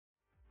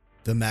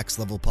The Max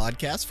Level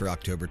Podcast for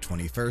October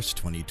 21st,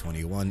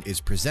 2021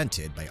 is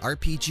presented by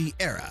RPGera.com.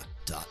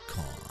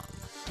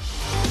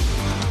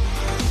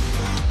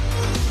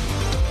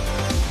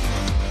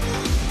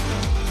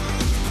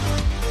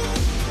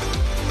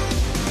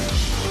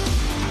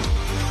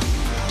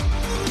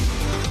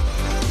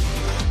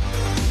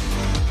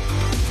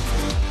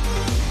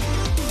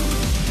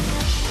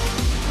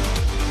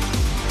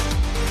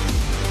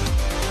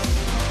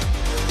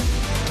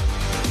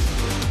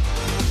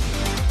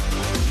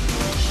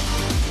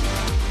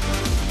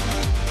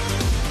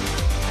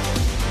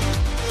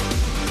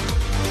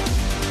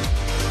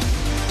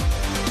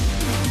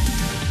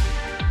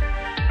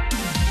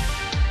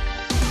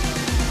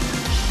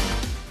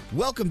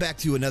 Welcome back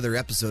to another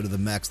episode of the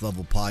Max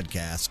Level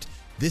Podcast.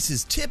 This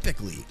is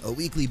typically a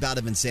weekly bout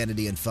of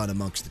insanity and fun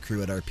amongst the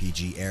crew at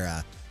RPG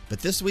Era,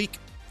 but this week,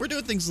 we're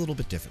doing things a little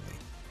bit differently.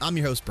 I'm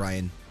your host,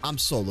 Brian. I'm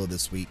solo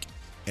this week,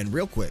 and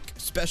real quick,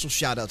 special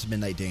shout out to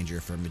Midnight Danger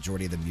for a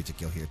majority of the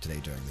music you'll hear today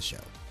during the show.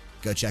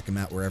 Go check him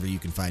out wherever you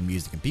can find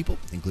music and people,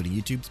 including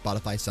YouTube,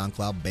 Spotify,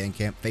 SoundCloud,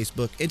 Bandcamp,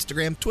 Facebook,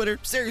 Instagram, Twitter.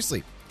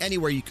 Seriously,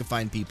 anywhere you can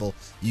find people,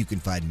 you can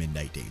find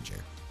Midnight Danger.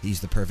 He's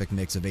the perfect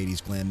mix of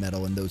 80s glam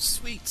metal and those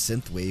sweet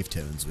synthwave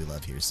tones we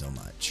love here so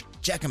much.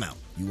 Check him out.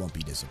 You won't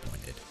be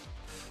disappointed.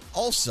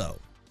 Also,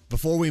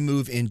 before we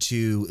move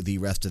into the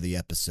rest of the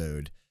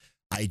episode,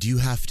 I do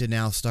have to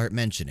now start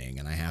mentioning,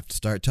 and I have to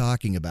start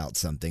talking about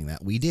something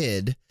that we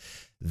did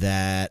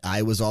that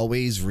I was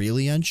always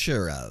really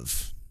unsure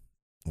of.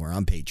 We're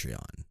on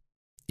Patreon.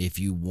 If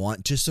you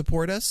want to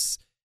support us,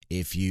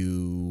 if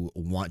you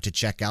want to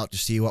check out to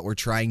see what we're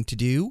trying to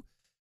do,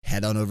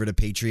 head on over to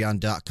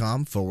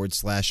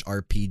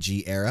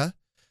patreon.com/RPG Era.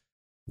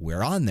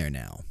 We're on there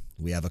now.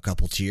 We have a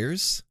couple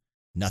tiers.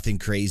 Nothing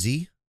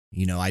crazy.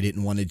 You know, I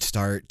didn't want to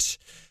start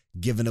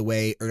giving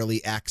away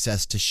early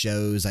access to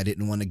shows. I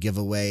didn't want to give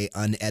away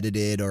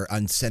unedited or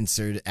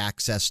uncensored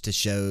access to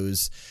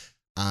shows.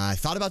 I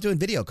thought about doing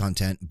video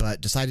content, but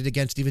decided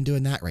against even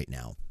doing that right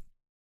now.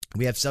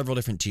 We have several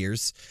different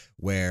tiers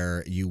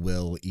where you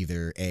will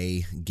either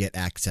A, get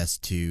access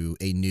to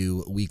a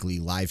new weekly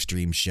live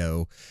stream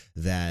show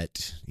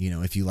that, you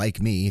know, if you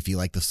like me, if you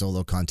like the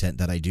solo content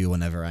that I do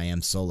whenever I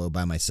am solo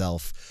by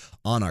myself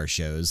on our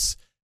shows,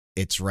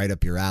 it's right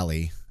up your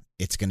alley.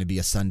 It's going to be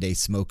a Sunday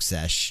smoke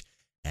sesh,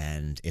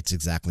 and it's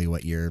exactly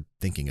what you're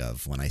thinking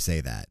of when I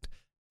say that.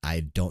 I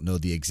don't know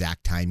the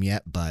exact time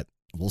yet, but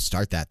we'll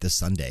start that this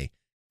Sunday,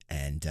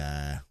 and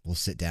we'll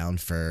sit down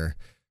for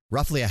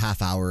roughly a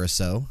half hour or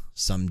so.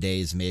 Some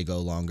days may go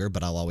longer,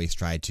 but I'll always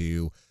try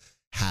to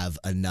have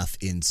enough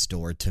in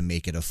store to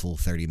make it a full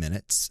 30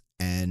 minutes.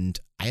 And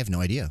I have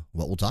no idea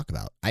what we'll talk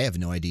about. I have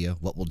no idea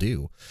what we'll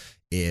do.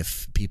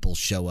 If people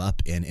show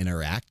up and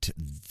interact,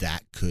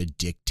 that could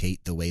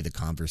dictate the way the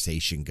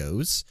conversation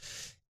goes.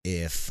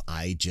 If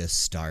I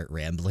just start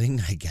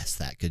rambling, I guess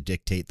that could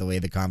dictate the way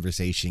the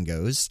conversation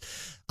goes.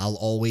 I'll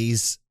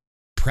always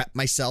prep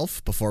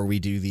myself before we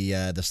do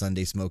the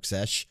Sunday smoke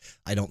sesh.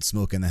 I don't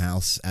smoke in the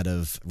house out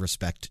of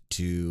respect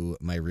to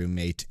my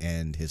roommate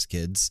and his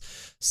kids.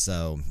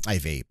 So I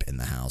vape in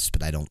the house,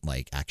 but I don't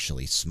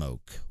actually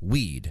smoke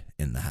weed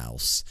in the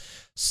house.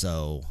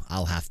 So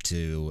I'll have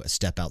to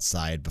step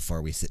outside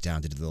before we sit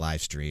down to do the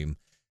live stream,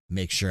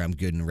 make sure I'm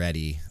good and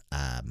ready.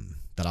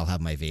 But I'll have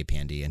my vape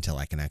handy until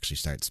I can actually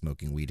start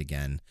smoking weed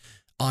again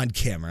on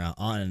camera,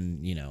 on,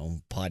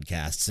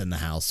 podcasts in the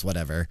house,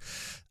 whatever.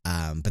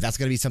 But that's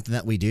going to be something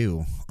that we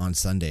do on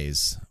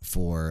Sundays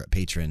for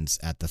patrons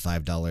at the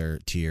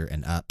 $5 tier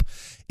and up.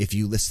 If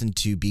you listen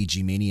to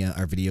BG Mania,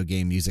 our video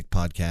game music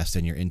podcast,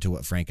 and you're into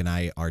what Frank and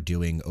I are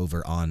doing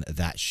over on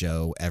that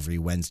show every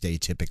Wednesday,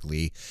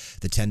 typically,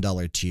 the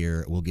 $10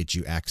 tier will get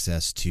you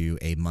access to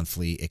a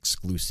monthly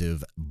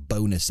exclusive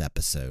bonus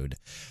episode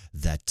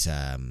that,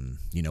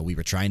 we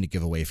were trying to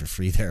give away for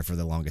free there for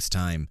the longest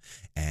time.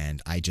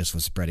 And I just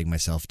was spreading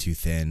myself too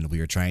thin. We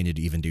were trying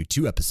to even do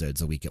 2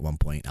 episodes a week at one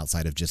point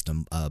outside of just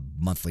a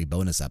monthly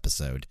bonus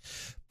episode.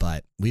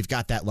 But we've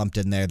got that lumped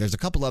in there. There's a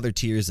couple other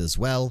tiers as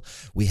well.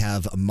 We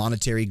have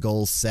monetary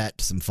goals set,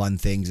 some fun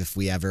things if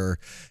we ever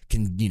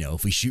can,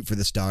 if we shoot for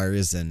the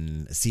stars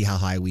and see how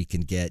high we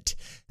can get,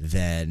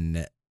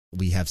 then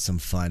we have some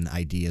fun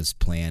ideas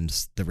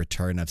planned, the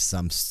return of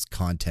some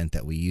content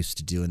that we used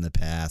to do in the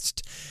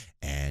past,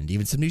 and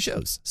even some new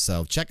shows.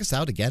 So check us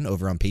out again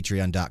over on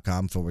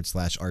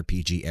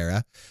patreon.com/RPG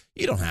Era.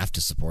 You don't have to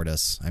support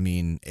us. I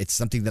mean, it's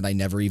something that I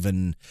never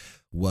even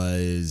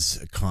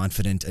was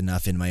confident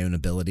enough in my own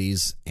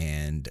abilities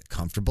and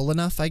comfortable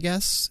enough, I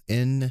guess,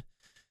 in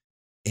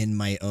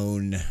my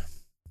own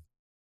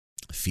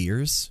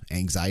fears,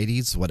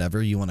 anxieties,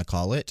 whatever you want to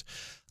call it.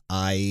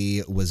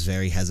 I was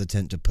very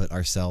hesitant to put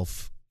us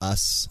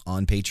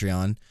on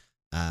Patreon,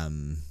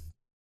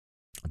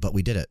 but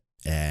we did it.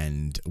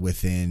 And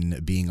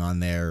within being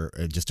on there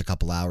just a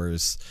couple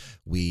hours,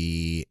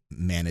 we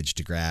managed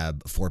to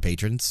grab 4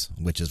 patrons,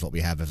 which is what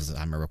we have as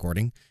I'm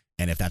recording.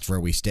 And if that's where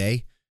we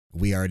stay,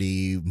 we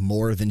already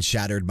more than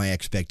shattered my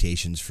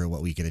expectations for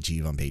what we could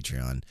achieve on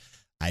Patreon.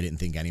 I didn't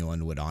think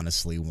anyone would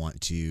honestly want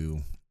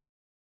to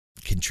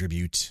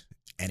contribute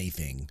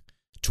anything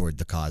toward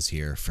the cause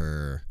here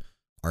for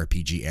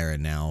RPG Era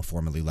now,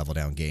 formerly Level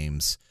Down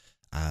Games.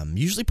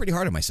 Usually pretty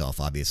hard on myself,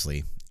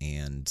 obviously,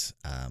 and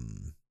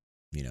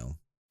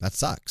that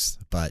sucks.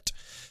 But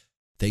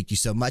thank you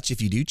so much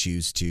if you do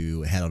choose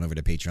to head on over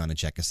to Patreon and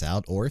check us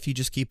out, or if you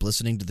just keep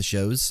listening to the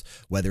shows,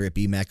 whether it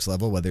be Max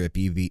Level, whether it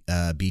be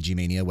BG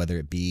Mania, whether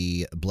it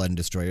be Blood and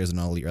Destroyers and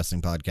All Elite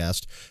Wrestling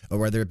Podcast, or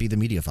whether it be the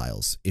Media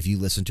Files. If you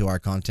listen to our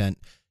content,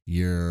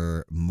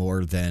 you're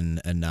more than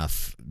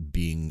enough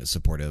being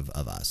supportive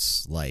of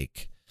us.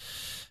 Like,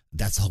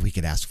 that's all we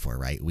could ask for,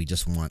 right? We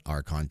just want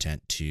our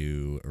content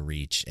to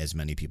reach as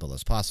many people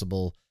as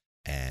possible,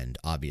 and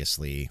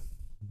obviously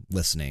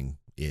listening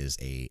is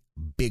a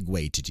big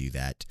way to do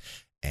that,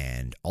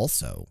 and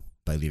also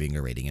by leaving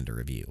a rating and a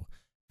review,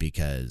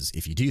 because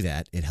if you do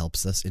that, it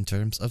helps us in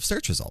terms of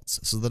search results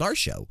so that our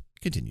show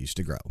continues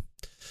to grow.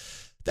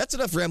 That's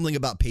enough rambling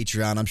about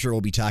Patreon. I'm sure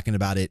we'll be talking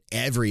about it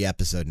every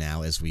episode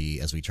now as we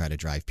try to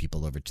drive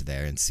people over to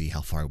there and see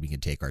how far we can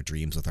take our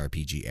dreams with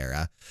RPG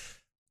Era.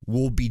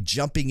 We'll be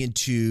jumping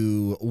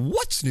into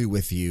what's new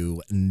with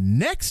you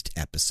next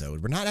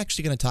episode. We're not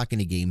actually going to talk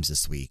any games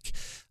this week.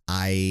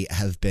 I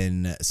have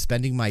been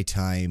spending my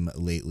time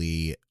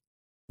lately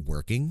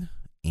working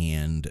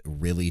and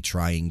really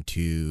trying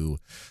to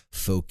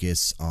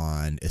focus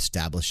on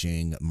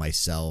establishing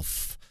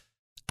myself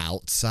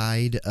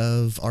outside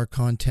of our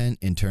content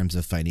in terms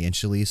of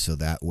financially, so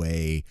that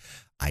way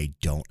I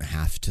don't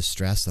have to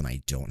stress and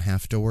I don't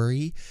have to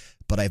worry.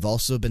 But I've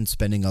also been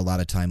spending a lot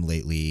of time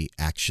lately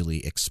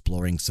actually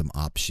exploring some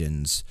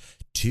options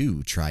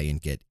to try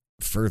and get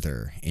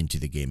further into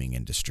the gaming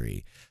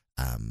industry.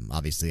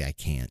 Obviously, I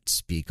can't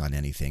speak on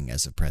anything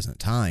as of present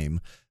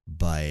time,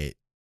 but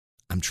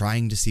I'm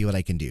trying to see what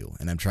I can do,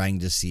 and I'm trying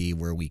to see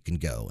where we can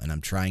go, and I'm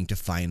trying to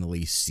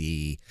finally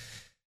see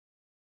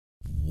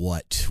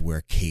what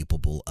we're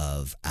capable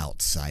of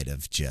outside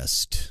of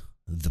just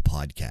the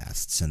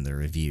podcasts and the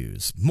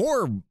reviews.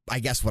 More, I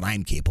guess, what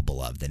I'm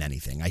capable of than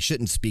anything. I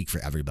shouldn't speak for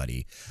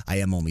everybody. I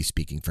am only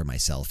speaking for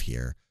myself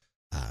here.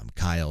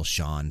 Kyle,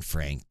 Sean,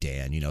 Frank,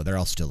 Dan, they're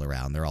all still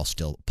around. They're all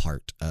still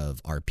part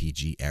of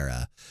RPG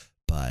Era.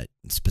 But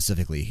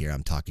specifically here,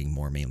 I'm talking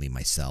more mainly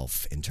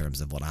myself in terms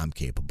of what I'm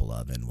capable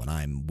of and what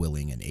I'm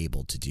willing and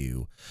able to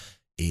do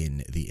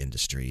in the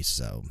industry.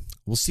 So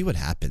we'll see what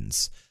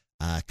happens.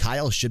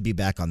 Kyle should be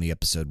back on the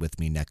episode with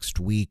me next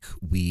week.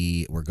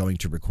 We were going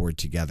to record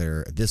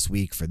together this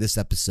week for this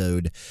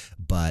episode,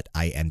 but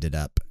I ended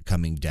up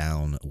coming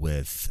down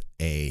with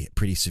a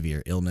pretty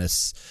severe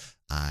illness.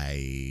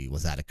 I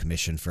was out of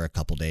commission for a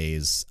couple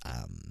days.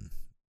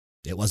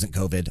 It wasn't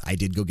COVID. I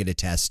did go get a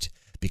test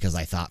because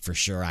I thought for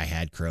sure I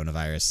had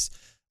coronavirus.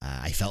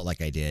 I felt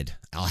like I did.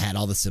 I had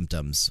all the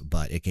symptoms,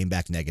 but it came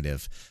back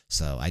negative.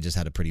 So I just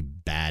had a pretty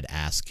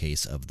badass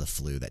case of the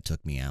flu that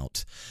took me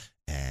out.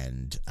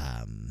 And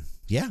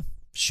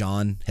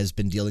Sean has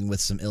been dealing with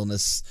some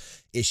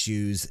illness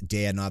issues.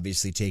 Dan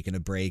obviously taking a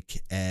break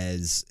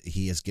as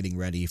he is getting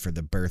ready for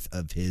the birth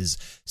of his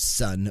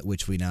son,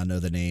 which we now know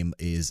the name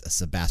is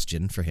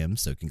Sebastian for him.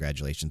 So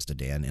congratulations to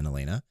Dan and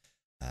Elena.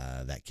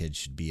 That kid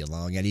should be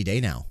along any day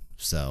now.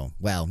 So,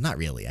 well, not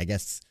really. I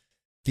guess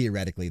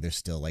theoretically there's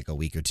still like a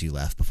week or two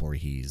left before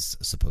he's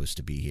supposed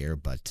to be here.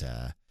 But,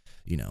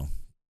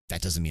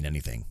 that doesn't mean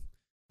anything.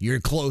 You're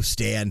close,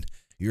 Dan.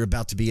 You're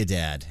about to be a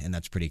dad, and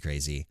that's pretty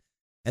crazy.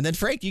 And then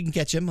Frank, you can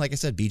catch him, like I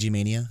said, BG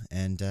Mania,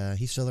 and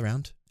he's still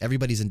around.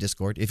 Everybody's in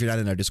Discord. If you're not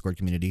in our Discord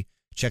community,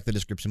 check the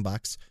description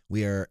box.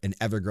 We are an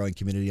ever-growing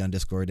community on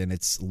Discord, and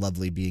it's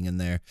lovely being in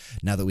there.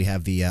 Now that we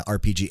have the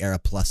RPG Era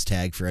Plus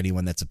tag for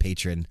anyone that's a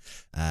patron,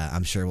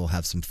 I'm sure we'll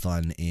have some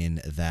fun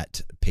in that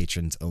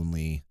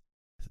patrons-only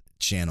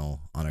channel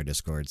on our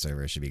Discord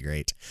server. It should be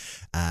great.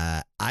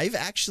 I've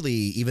actually,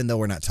 even though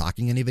we're not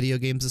talking any video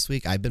games this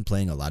week, I've been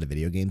playing a lot of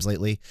video games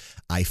lately.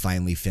 I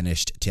finally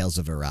finished Tales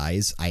of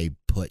Arise. I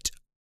put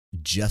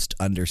just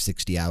under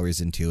 60 hours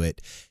into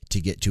it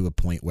to get to a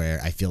point where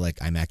I feel like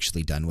I'm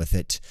actually done with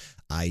it.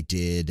 I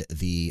did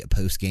the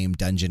post-game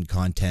dungeon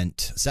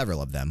content,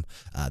 several of them.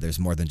 There's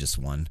more than just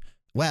one.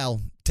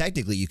 Well,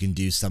 technically you can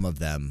do some of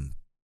them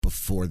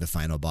before the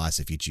final boss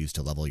if you choose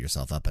to level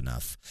yourself up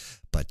enough.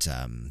 But,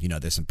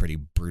 there's some pretty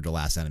brutal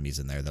ass enemies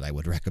in there that I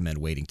would recommend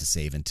waiting to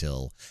save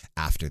until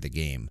after the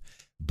game.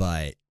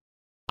 But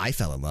I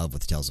fell in love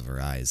with Tales of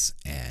Arise,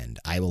 and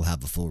I will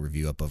have a full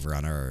review up over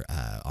on our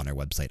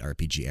website,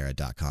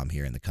 rpgera.com,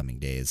 here in the coming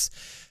days.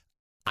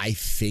 I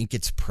think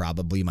it's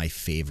probably my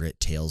favorite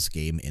Tales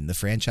game in the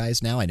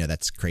franchise now. I know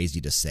that's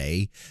crazy to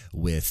say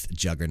with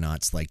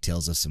juggernauts like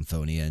Tales of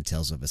Symphonia and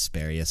Tales of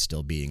Vesperia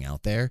still being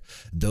out there.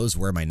 Those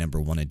were my number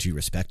 1 and 2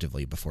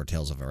 respectively before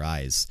Tales of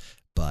Arise.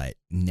 But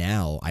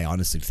now I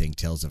honestly think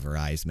Tales of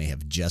Arise may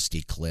have just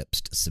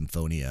eclipsed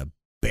Symphonia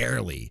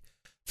barely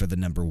for the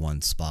number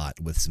 1 spot,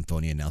 with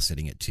Symphonia now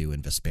sitting at 2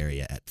 and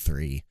Vesperia at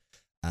 3.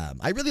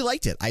 I really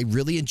liked it. I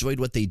really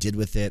enjoyed what they did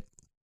with it.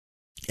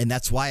 And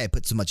that's why I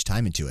put so much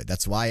time into it.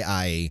 That's why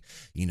I,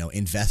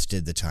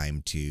 invested the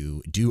time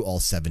to do all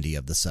 70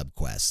 of the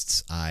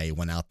subquests. I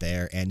went out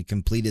there and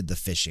completed the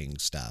fishing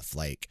stuff.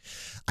 Like,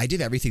 I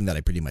did everything that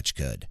I pretty much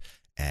could.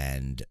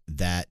 And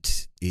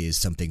that is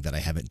something that I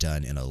haven't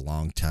done in a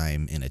long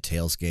time in a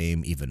Tales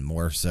game, even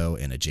more so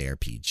in a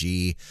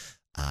JRPG.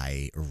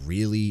 I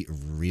really,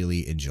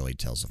 really enjoyed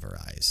Tales of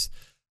Arise.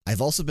 I've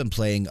also been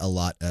playing a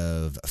lot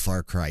of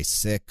Far Cry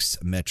 6,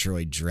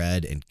 Metroid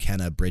Dread, and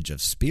Kena Bridge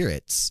of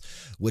Spirits,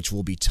 which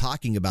we'll be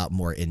talking about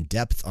more in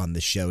depth on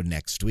the show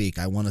next week.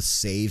 I want to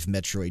save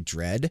Metroid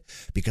Dread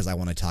because I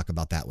want to talk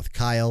about that with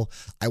Kyle.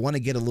 I want to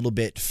get a little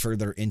bit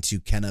further into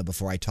Kena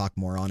before I talk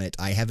more on it.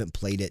 I haven't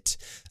played it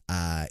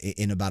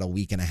in about a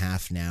week and a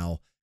half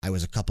now. I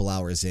was a couple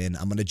hours in.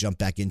 I'm going to jump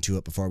back into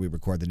it before we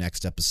record the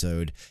next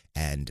episode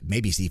and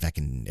maybe see if I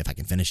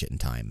can finish it in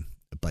time.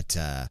 But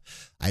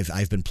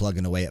I've been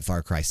plugging away at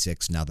Far Cry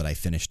 6 now that I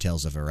finished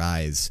Tales of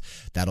Arise.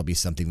 That'll be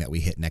something that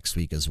we hit next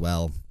week as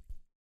well.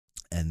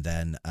 And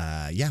then,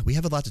 we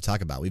have a lot to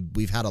talk about.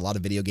 We've had a lot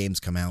of video games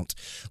come out.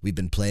 We've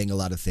been playing a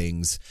lot of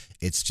things.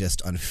 It's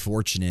just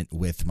unfortunate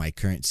with my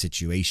current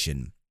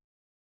situation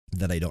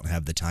that I don't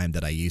have the time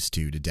that I used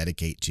to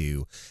dedicate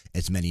to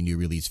as many new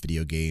release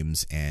video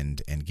games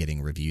and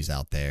getting reviews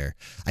out there.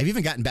 I've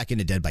even gotten back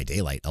into Dead by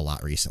Daylight a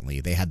lot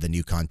recently. They had the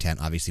new content,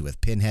 obviously, with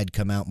Pinhead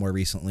come out more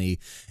recently.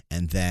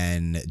 And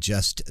then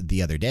just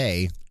the other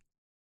day,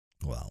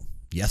 well,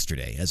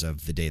 yesterday, as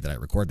of the day that I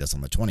record this on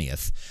the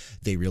 20th,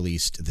 they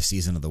released the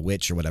season of The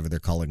Witch or whatever they're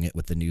calling it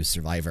with the new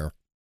Survivor.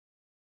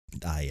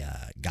 I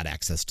got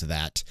access to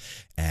that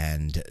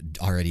and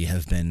already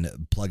have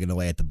been plugging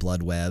away at the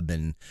Blood Web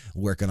and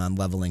working on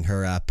leveling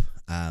her up.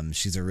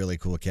 She's a really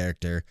cool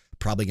character,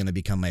 probably going to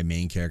become my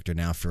main character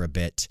now for a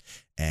bit.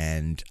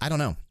 And I don't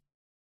know.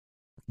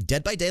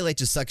 Dead by Daylight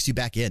just sucks you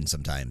back in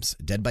sometimes.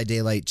 Dead by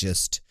Daylight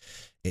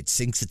it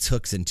sinks its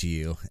hooks into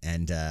you.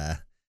 And,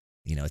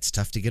 it's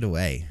tough to get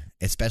away,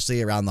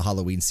 especially around the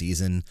Halloween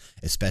season,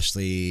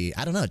 especially,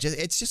 I don't know,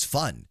 it's just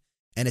fun.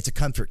 And it's a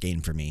comfort game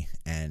for me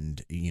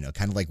and,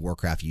 kind of like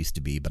Warcraft used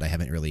to be, but I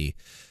haven't really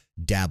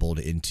dabbled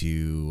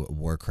into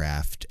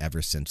Warcraft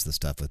ever since the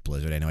stuff with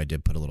Blizzard. I know I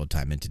did put a little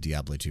time into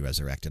Diablo 2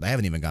 Resurrected. I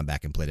haven't even gone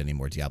back and played any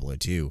more Diablo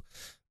 2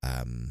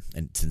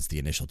 and since the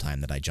initial time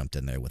that I jumped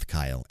in there with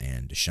Kyle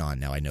and Sean.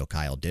 Now, I know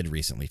Kyle did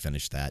recently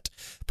finish that,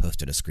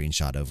 posted a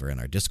screenshot over in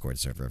our Discord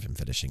server of him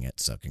finishing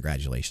it, so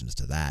congratulations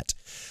to that.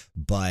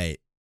 But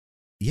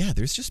yeah,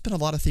 there's just been a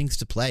lot of things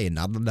to play and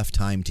not enough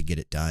time to get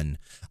it done.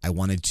 I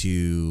wanted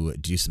to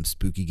do some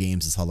spooky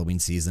games this Halloween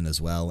season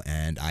as well,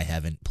 and I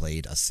haven't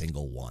played a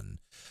single one.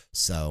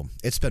 So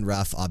it's been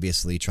rough,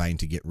 obviously, trying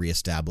to get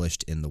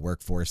reestablished in the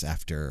workforce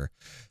after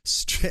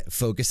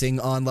focusing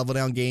on Level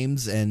Down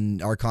Games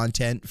and our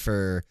content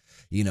for,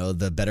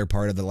 the better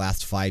part of the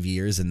last 5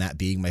 years, and that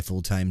being my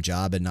full-time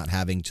job and not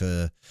having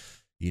to,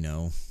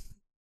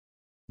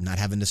 not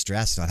having to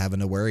stress, not having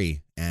to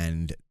worry.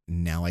 And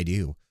now I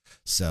do.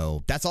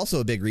 So that's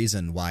also a big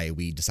reason why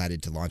we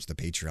decided to launch the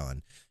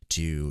Patreon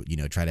to,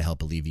 try to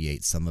help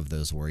alleviate some of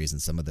those worries and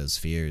some of those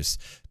fears,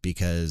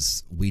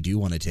 because we do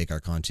want to take our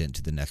content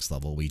to the next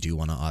level. We do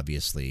want to,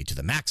 obviously, to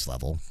the max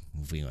level,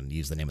 if we want to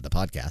use the name of the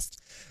podcast.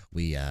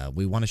 We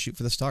want to shoot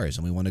for the stars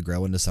and we want to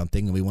grow into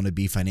something, and we want to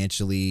be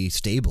financially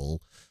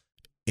stable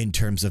in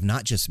terms of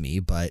not just me,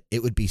 but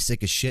it would be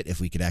sick as shit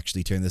if we could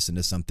actually turn this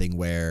into something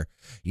where,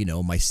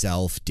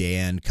 myself,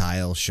 Dan,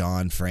 Kyle,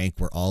 Sean, Frank,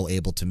 we're all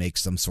able to make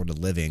some sort of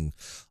living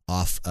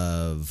off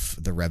of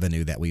the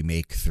revenue that we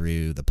make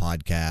through the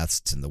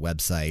podcasts and the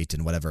website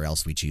and whatever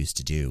else we choose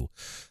to do.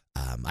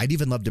 I'd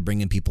even love to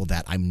bring in people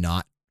that I'm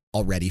not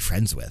already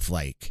friends with,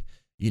 like,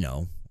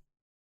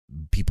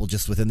 people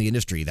just within the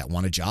industry that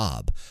want a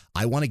job.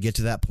 I want to get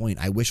to that point.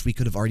 I wish we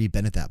could have already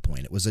been at that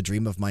point. It was a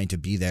dream of mine to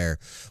be there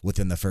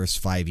within the first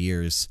 5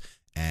 years.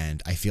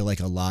 And I feel like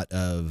a lot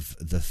of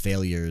the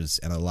failures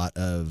and a lot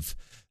of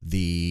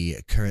the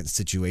current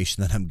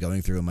situation that I'm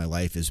going through in my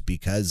life is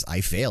because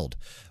I failed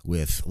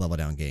with Level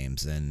Down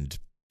Games and,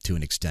 to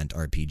an extent,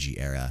 RPG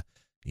Era.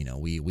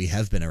 We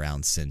have been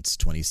around since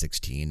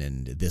 2016,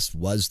 and this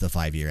was the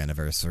 5-year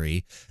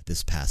anniversary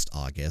this past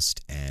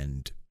August.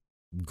 And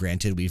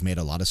granted, we've made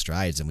a lot of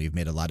strides and we've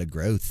made a lot of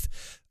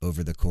growth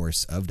over the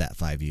course of that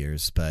 5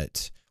 years,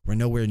 but we're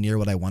nowhere near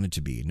what I wanted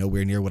to be,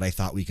 nowhere near what I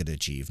thought we could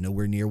achieve,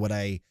 nowhere near what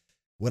I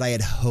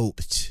had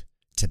hoped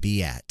to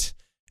be at.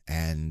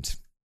 And,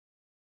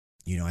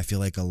 I feel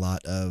like a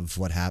lot of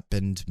what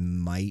happened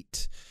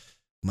might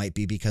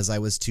be because I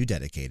was too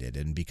dedicated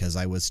and because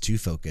I was too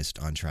focused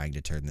on trying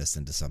to turn this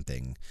into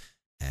something.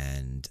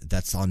 And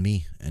that's on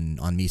me and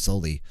on me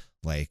solely.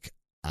 Like,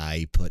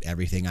 I put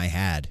everything I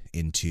had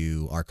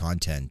into our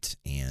content,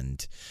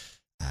 and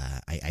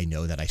I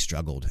know that I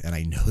struggled, and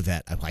I know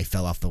that I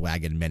fell off the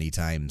wagon many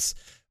times,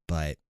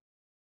 but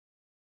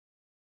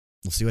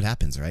we'll see what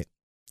happens, right?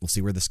 We'll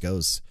see where this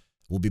goes.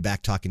 We'll be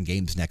back talking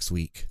games next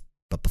week,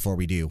 but before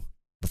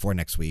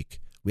next week,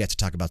 we have to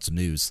talk about some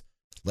news.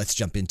 Let's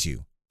jump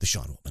into the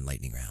Sean Woolman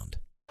Lightning Round.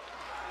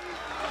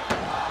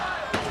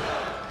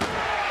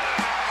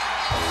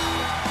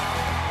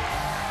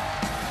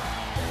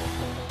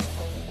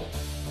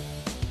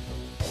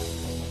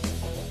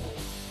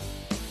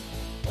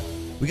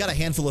 We got a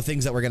handful of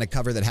things that we're going to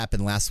cover that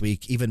happened last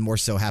week, even more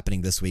so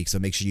happening this week. So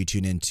make sure you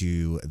tune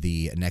into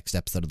the next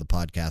episode of the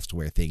podcast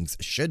where things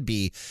should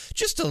be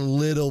just a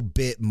little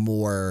bit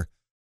more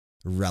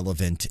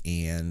relevant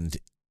and,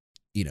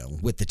 you know,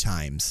 with the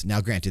times.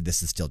 Now, granted,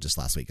 this is still just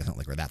last week. It's not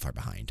like we're that far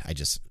behind. I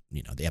just,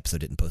 you know, the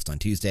episode didn't post on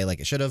Tuesday like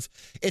it should have.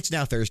 It's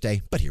now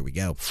Thursday, but here we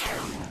go.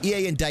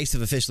 EA and DICE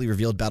have officially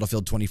revealed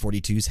Battlefield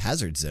 2042's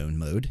Hazard Zone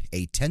mode,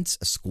 a tense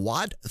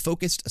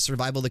squad-focused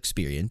survival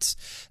experience.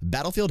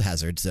 Battlefield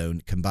Hazard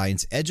Zone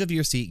combines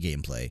edge-of-your-seat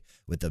gameplay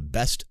with the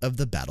best of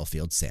the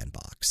Battlefield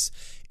sandbox.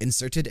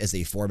 Inserted as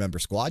a 4-member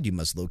squad, you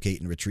must locate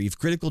and retrieve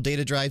critical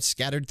data drives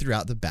scattered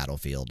throughout the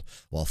battlefield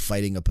while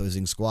fighting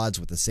opposing squads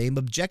with the same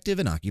objective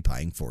and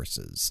occupying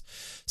forces.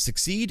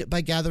 Succeed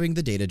by gathering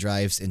the data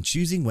drives and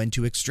choosing when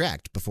to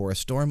extract before a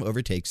storm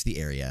overtakes the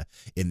area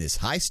in this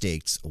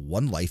high-stakes,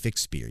 one-life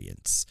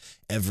experience.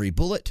 Every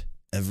bullet,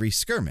 every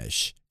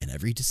skirmish, and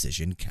every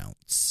decision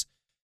counts.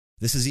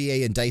 This is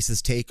EA and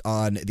DICE's take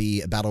on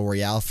the Battle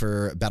Royale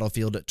for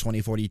Battlefield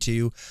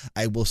 2042.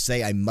 I will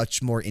say I'm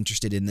much more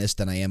interested in this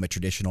than I am a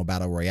traditional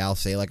Battle Royale,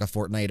 say like a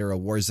Fortnite or a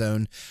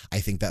Warzone. I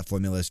think that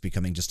formula is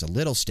becoming just a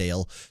little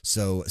stale,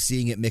 so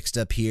seeing it mixed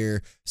up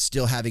here,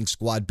 still having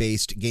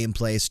squad-based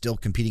gameplay, still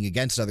competing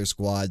against other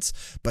squads,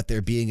 but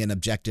there being an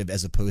objective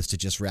as opposed to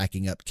just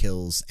racking up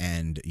kills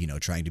and, you know,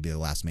 trying to be the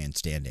last man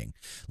standing.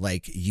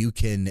 Like, you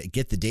can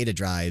get the data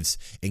drives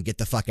and get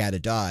the fuck out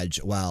of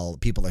Dodge while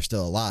people are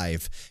still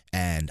alive,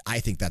 and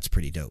I think that's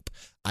pretty dope.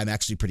 I'm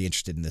actually pretty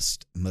interested in this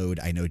mode.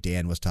 I know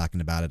Dan was talking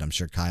about it. I'm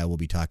sure Kyle will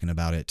be talking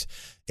about it.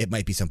 It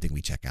might be something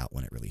we check out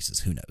when it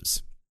releases. Who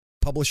knows?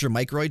 Publisher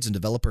Microids and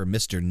developer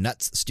Mr.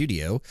 Nuts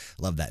Studio,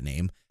 love that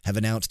name, have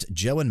announced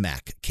Joe and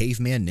Mac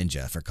Caveman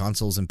Ninja for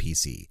consoles and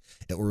PC.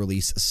 It will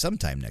release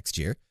sometime next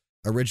year.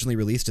 Originally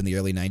released in the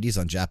early 90s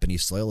on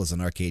Japanese soil as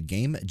an arcade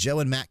game, Joe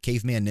and Mac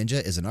Caveman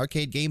Ninja is an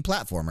arcade game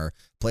platformer,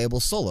 playable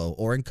solo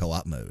or in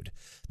co-op mode.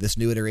 This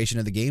new iteration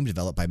of the game,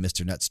 developed by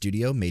Mr. Nuts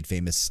Studio, made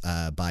famous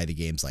by the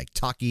games like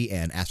Taki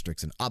and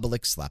Asterix and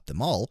Obelix, slap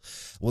them all,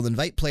 will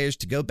invite players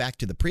to go back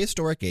to the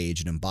prehistoric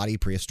age and embody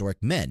prehistoric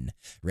men,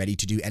 ready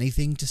to do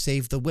anything to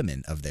save the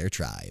women of their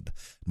tribe.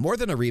 More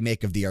than a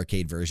remake of the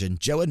arcade version,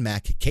 Joe and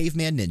Mac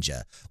Caveman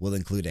Ninja will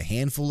include a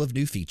handful of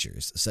new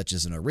features, such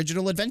as an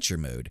original adventure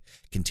mode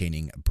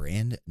containing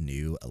brand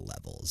new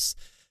levels.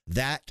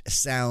 That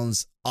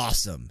sounds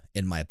awesome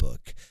in my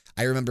book.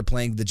 I remember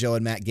playing the Joe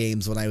and Mac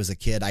games when I was a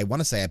kid. I want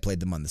to say I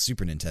played them on the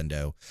Super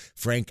Nintendo.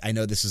 Frank, I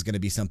know this is going to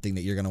be something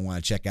that you're going to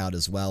want to check out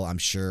as well. I'm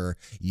sure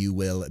you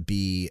will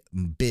be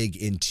big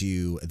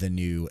into the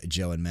new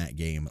Joe and Mac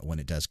game when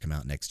it does come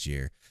out next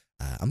year.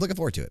 I'm looking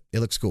forward to it.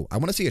 It looks cool. I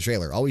want to see a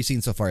trailer. All we've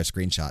seen so far is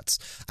screenshots.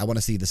 I want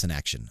to see this in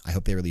action. I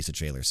hope they release a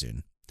trailer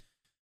soon.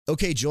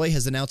 OK Joy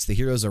has announced The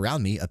Heroes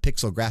Around Me, a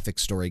pixel graphics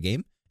story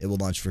game. It will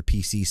launch for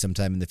PC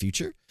sometime in the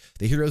future.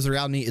 The Heroes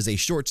Around Me is a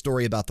short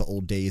story about the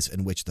old days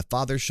in which the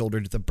father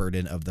shouldered the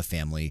burden of the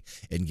family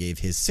and gave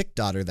his sick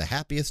daughter the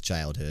happiest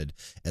childhood,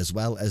 as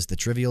well as the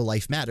trivial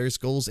life matters,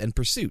 goals, and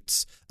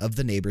pursuits of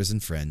the neighbors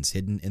and friends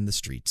hidden in the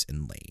streets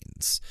and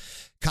lanes.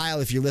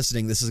 Kyle, if you're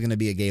listening, this is going to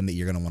be a game that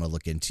you're going to want to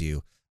look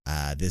into.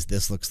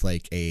 This looks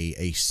like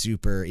a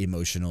super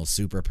emotional,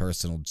 super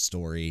personal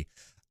story.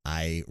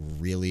 I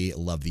really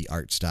love the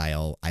art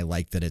style. I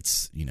like that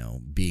it's, you know,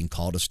 being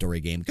called a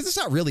story game because it's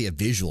not really a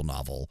visual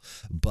novel,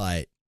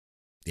 but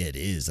it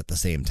is at the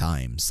same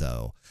time.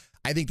 So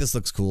I think this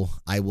looks cool.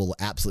 I will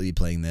absolutely be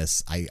playing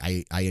this.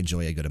 I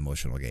enjoy a good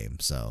emotional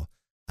game. So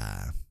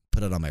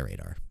put it on my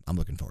radar. I'm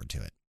looking forward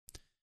to it.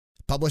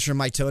 Publisher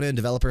Mytona and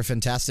developer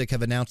Fantastic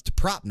have announced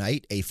Prop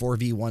Night, a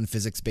 4v1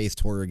 physics-based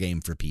horror game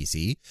for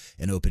PC.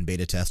 An open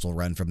beta test will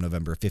run from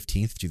November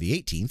 15th to the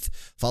 18th,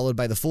 followed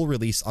by the full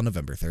release on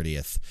November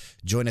 30th.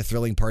 Join a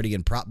thrilling party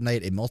in Prop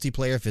Night, a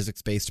multiplayer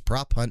physics-based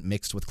prop hunt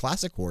mixed with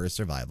classic horror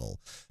survival.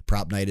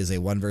 Prop Night is a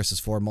 1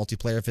 versus 4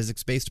 multiplayer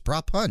physics-based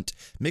prop hunt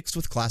mixed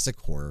with classic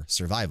horror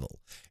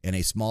survival. In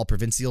a small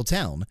provincial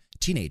town,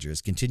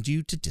 teenagers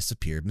continue to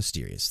disappear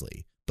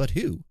mysteriously. But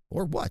who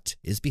or what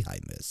is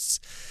behind this?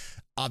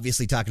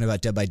 Obviously talking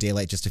about Dead by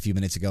Daylight just a few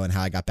minutes ago and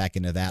how I got back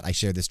into that. I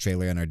shared this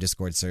trailer on our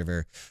Discord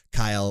server.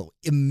 Kyle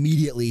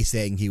immediately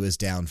saying he was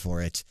down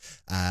for it.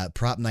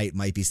 Prop Night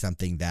might be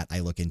something that I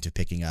look into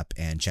picking up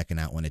and checking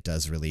out when it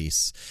does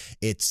release.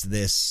 It's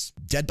this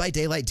Dead by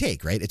Daylight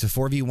take, right? It's a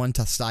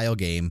 4v1 style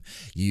game.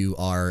 You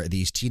are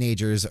these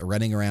teenagers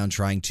running around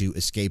trying to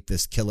escape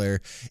this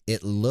killer.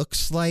 It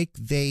looks like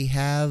they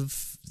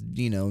have,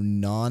 you know,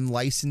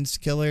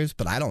 non-licensed killers,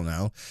 but I don't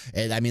know.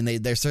 And I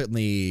mean, there's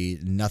certainly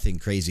nothing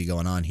crazy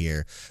going on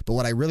here. But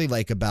what I really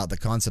like about the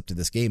concept of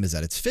this game is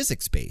that it's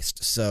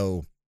physics-based.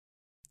 So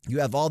you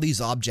have all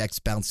these objects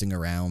bouncing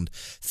around.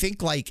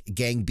 Think like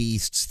Gang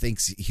Beasts,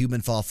 thinks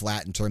Human Fall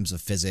Flat in terms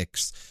of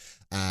physics.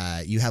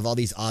 You have all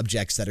these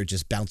objects that are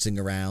just bouncing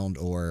around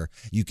or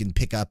you can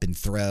pick up and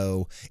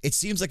throw. It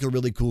seems like a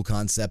really cool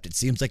concept. It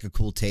seems like a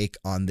cool take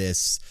on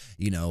this,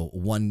 you know,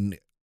 one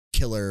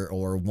killer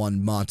or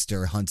one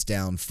monster hunts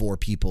down 4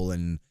 people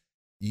and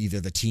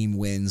either the team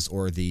wins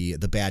or the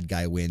bad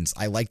guy wins.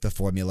 I like the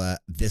formula.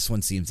 This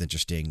one seems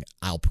interesting.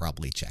 I'll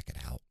probably check it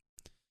out.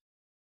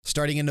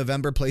 Starting in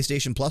November,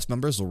 PlayStation Plus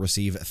members will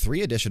receive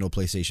 3 additional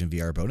PlayStation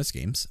VR bonus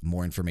games.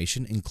 More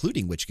information,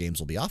 including which games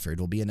will be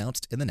offered, will be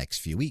announced in the next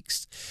few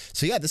weeks.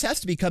 So yeah, this has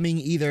to be coming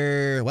it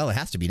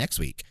has to be next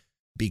week,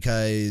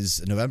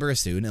 because November is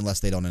soon, unless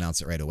they don't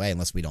announce it right away,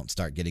 unless we don't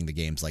start getting the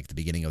games like the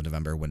beginning of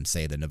November when,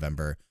 say, the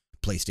November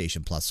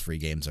PlayStation Plus free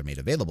games are made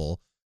available.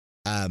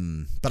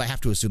 But I have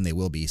to assume they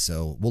will be,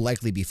 so we'll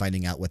likely be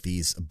finding out what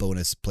these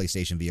bonus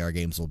PlayStation VR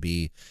games will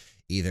be.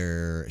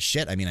 Either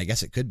I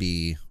guess it could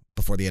be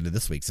before the end of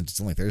this week, since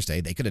it's only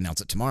Thursday. They could announce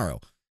it tomorrow,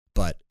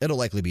 but it'll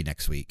likely be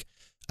next week.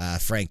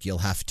 Frank, you'll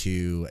have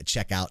to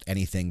check out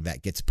anything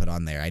that gets put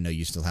on there. I know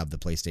you still have the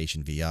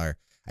PlayStation VR.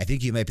 I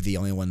think you might be the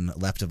only one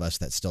left of us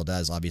that still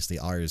does. Obviously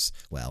ours,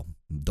 well,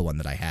 the one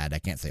that I had, I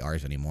can't say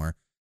ours anymore.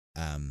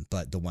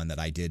 But the one that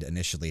I did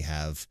initially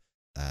have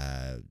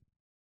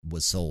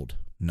was sold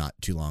not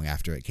too long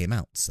after it came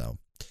out. So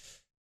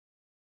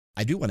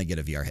I do want to get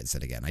a VR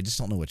headset again. I just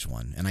don't know which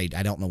one, and I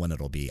don't know when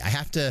it'll be. I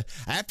have to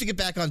get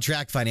back on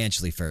track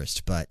financially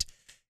first, but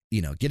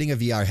getting a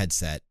VR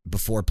headset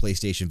before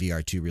PlayStation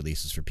VR 2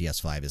 releases for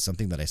PS5 is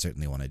something that I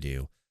certainly want to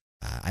do.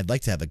 I'd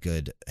like to have a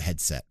good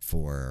headset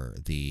for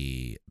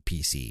the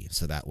PC,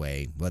 so that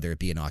way, whether it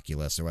be an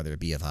Oculus or whether it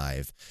be a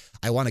Vive,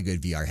 I want a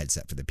good VR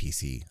headset for the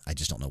PC. I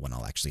just don't know when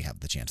I'll actually have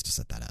the chance to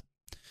set that up.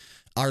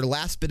 Our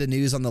last bit of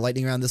news on the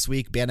lightning round this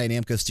week, Bandai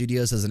Namco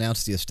Studios has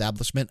announced the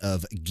establishment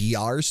of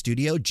Gyaar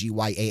Studio,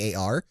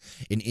 Gyaar,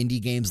 an indie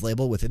games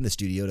label within the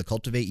studio to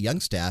cultivate young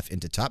staff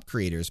into top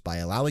creators by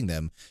allowing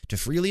them to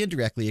freely and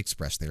directly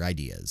express their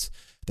ideas.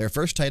 Their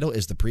first title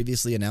is the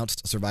previously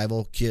announced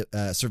Survival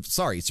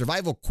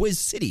Quiz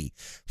City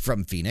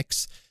from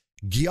Phoenix.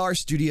 Gyaar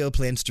Studio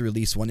plans to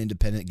release one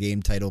independent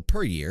game title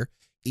per year.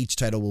 Each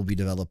title will be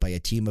developed by a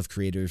team of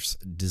creators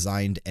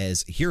designed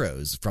as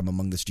heroes from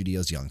among the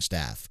studio's young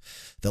staff.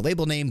 The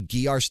label name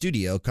Gyaar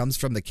Studio comes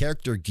from the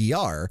character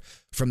Gyaar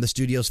from the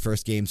studio's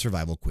first game,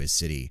 Survival Quiz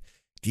City.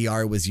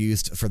 Gyaar was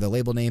used for the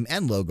label name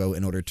and logo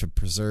in order to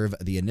preserve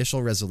the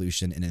initial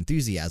resolution and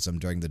enthusiasm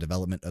during the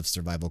development of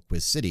Survival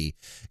Quiz City,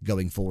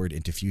 going forward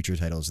into future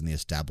titles in the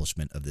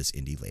establishment of this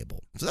indie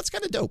label. So that's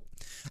kind of dope.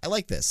 I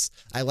like this.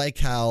 I like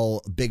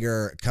how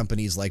bigger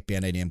companies like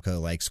Bandai Namco,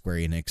 like Square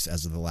Enix,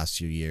 as of the last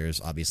few years,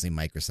 obviously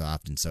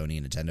Microsoft and Sony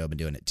and Nintendo have been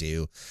doing it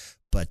too.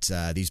 But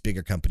these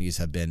bigger companies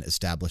have been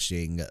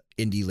establishing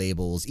indie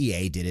labels.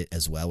 EA did it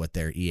as well with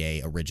their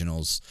EA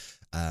Originals.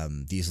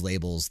 These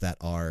labels that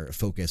are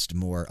focused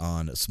more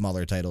on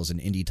smaller titles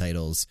and indie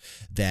titles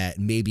that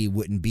maybe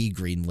wouldn't be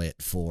greenlit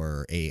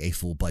for a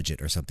full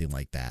budget or something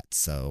like that.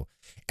 So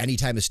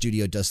anytime a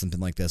studio does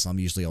something like this, I'm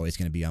usually always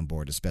going to be on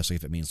board, especially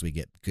if it means we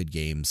get good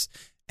games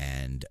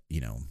and,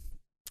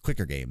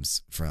 quicker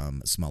games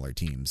from smaller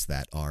teams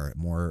that are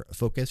more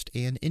focused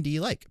and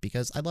indie-like,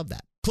 because I love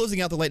that. Closing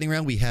out the lightning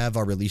round, we have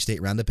our release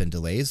date roundup and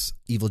delays.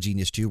 Evil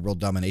Genius 2 World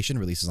Domination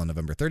releases on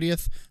November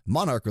 30th,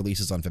 Monarch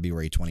releases on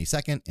February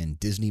 22nd, and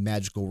Disney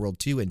Magical World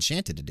 2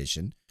 Enchanted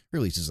Edition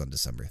releases on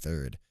December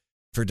 3rd.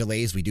 For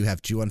delays, we do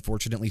have 2,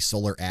 unfortunately.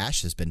 Solar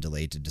Ash has been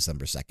delayed to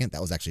December 2nd.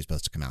 That was actually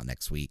supposed to come out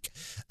next week.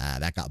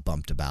 That got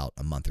bumped about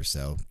a month or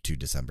so to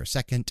December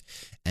 2nd.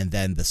 And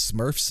then the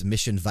Smurfs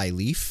Mission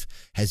Vylif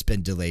has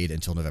been delayed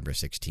until November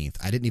 16th.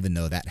 I didn't even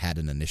know that had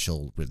an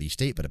initial release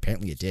date, but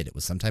apparently it did. It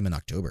was sometime in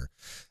October.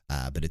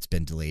 But it's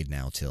been delayed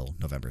now till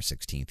November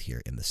 16th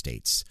here in the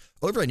States.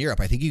 Over in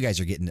Europe, I think you guys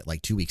are getting it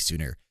like 2 weeks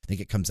sooner. I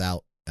think it comes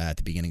out at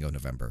the beginning of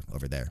November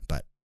over there.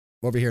 But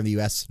over here in the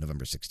U.S.,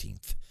 November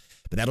 16th.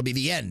 But that'll be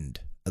the end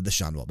of the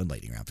Sean Waltman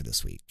Lightning Round for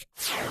this week.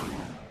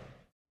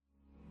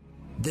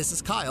 This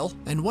is Kyle,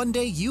 and one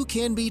day you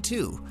can be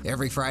too.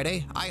 Every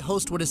Friday, I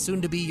host what is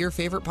soon to be your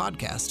favorite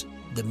podcast,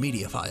 The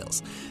Media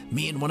Files.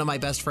 Me and one of my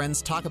best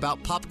friends talk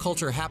about pop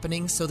culture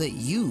happenings so that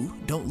you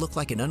don't look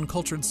like an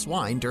uncultured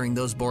swine during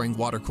those boring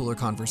water cooler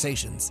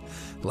conversations.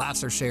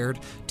 Laughs are shared,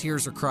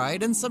 tears are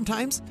cried, and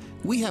sometimes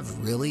we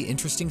have really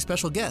interesting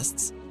special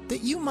guests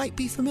that you might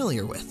be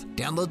familiar with.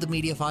 Download the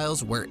Media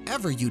Files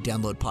wherever you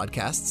download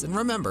podcasts, and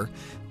remember,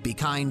 be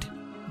kind,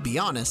 be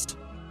honest,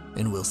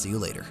 and we'll see you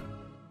later.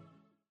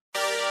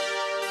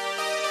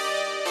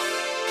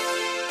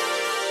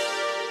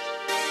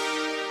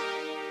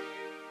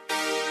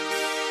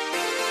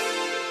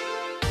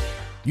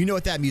 You know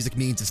what that music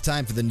means. It's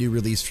time for the new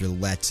release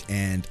roulette,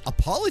 and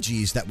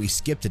apologies that we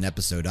skipped an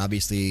episode.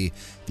 Obviously,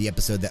 the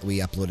episode that we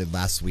uploaded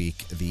last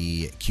week,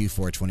 the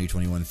Q4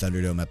 2021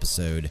 Thunderdome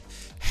episode,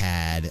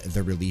 had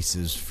the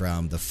releases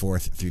from the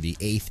 4th through the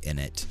 8th in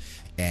it.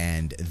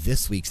 And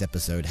this week's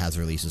episode has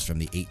releases from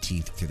the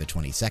 18th through the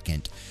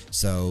 22nd.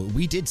 So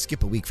we did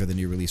skip a week for the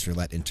new release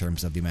roulette in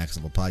terms of the Max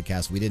Level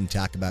podcast. We didn't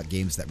talk about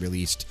games that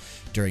released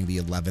during the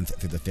 11th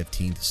through the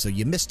 15th. So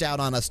you missed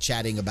out on us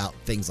chatting about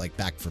things like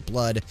Back 4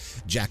 Blood,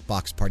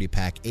 Jackbox Party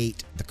Pack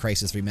 8, the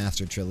Crysis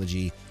Remastered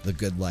Trilogy, The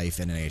Good Life,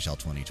 and NHL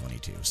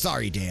 2022.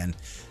 Sorry, Dan.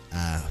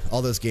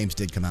 All those games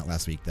did come out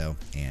last week, though,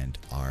 and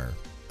are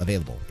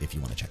available if you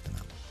want to check them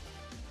out.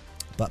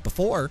 But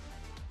before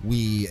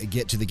we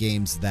get to the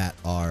games that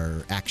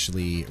are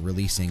actually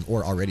releasing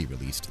or already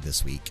released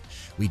this week,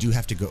 we do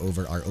have to go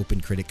over our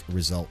Open Critic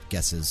result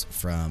guesses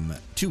from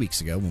 2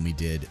 weeks ago when we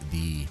did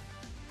the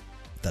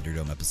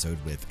Thunderdome episode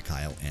with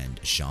Kyle and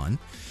Sean.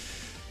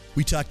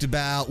 We talked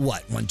about,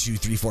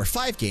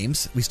 5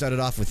 games. We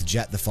started off with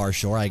Jet the Far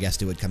Shore. I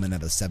guessed it would come in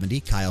at a 70.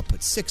 Kyle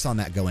put 6 on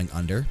that going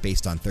under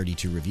based on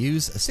 32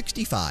 reviews. A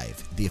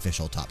 65, the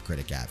official top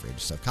critic average.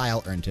 So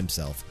Kyle earned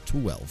himself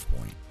 12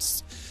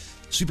 points.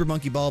 Super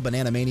Monkey Ball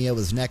Banana Mania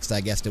was next. I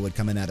guessed it would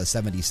come in at a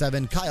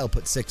 77. Kyle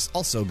put 6,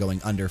 also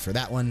going under for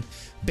that one.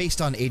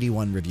 Based on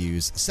 81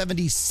 reviews,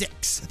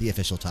 76, the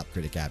official top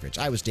critic average.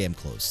 I was damn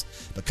close.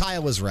 But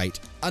Kyle was right.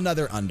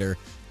 Another under.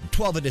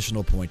 12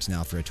 additional points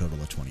now for a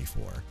total of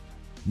 24.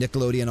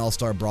 Nickelodeon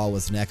All-Star Brawl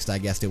was next. I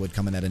guessed it would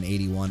come in at an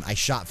 81. I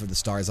shot for the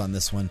stars on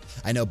this one.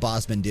 I know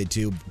Bosman did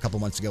too a couple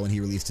months ago when he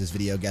released his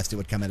video. Guessed it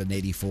would come at an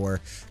 84.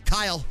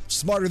 Kyle,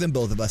 smarter than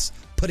both of us,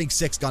 putting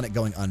 6 on it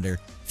going under.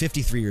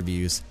 53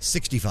 reviews,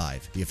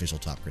 65, the official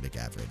top critic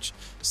average.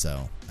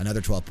 So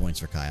another 12 points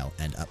for Kyle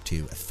and up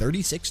to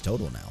 36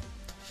 total now.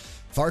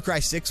 Far Cry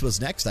 6 was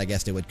next. I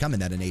guessed it would come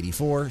in at an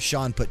 84.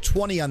 Sean put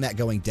 20 on that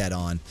going dead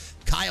on.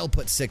 Kyle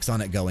put 6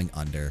 on it going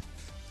under.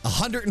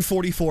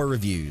 144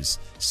 reviews,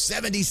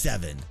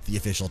 77, the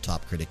official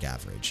top critic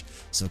average.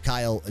 So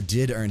Kyle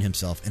did earn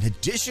himself an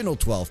additional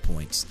 12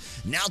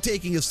 points, now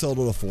taking his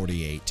total to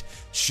 48.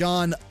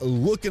 Sean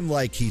looking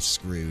like he's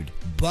screwed,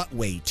 but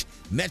wait,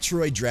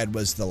 Metroid Dread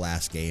was the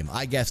last game.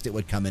 I guessed it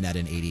would come in at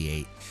an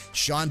 88.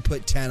 Sean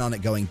put 10 on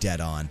it going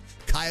dead on.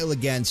 Kyle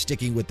again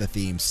sticking with the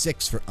theme,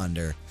 6 for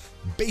under.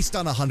 Based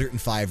on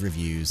 105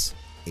 reviews,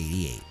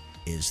 88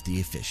 is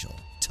the official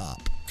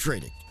top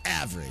critic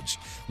average,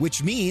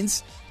 which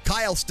means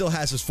Kyle still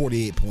has his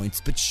 48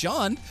 points, but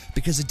Sean,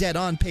 because a dead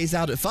on pays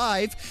out at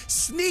 5,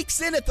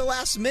 sneaks in at the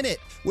last minute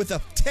with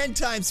a 10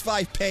 times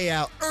 5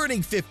 payout,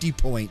 earning 50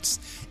 points,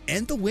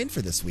 and the win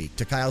for this week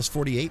to Kyle's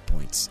 48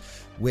 points,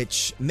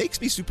 which makes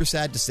me super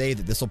sad to say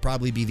that this will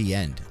probably be the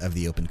end of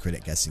the Open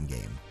Critic guessing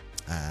game.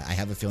 I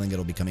have a feeling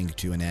it'll be coming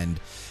to an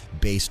end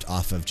based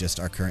off of just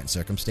our current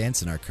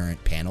circumstance and our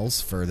current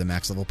panels for the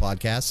Max Level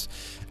podcast.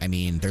 I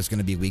mean, there's going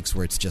to be weeks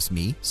where it's just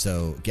me,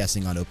 so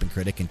guessing on Open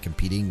Critic and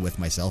competing with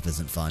myself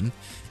isn't fun.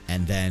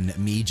 And then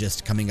me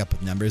just coming up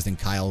with numbers and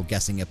Kyle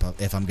guessing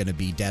if I'm going to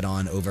be dead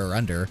on, over, or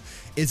under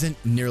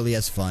isn't nearly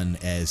as fun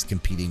as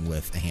competing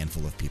with a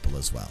handful of people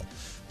as well.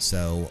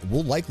 So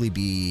we'll likely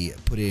be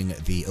putting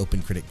the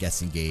Open Critic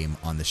guessing game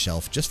on the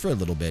shelf just for a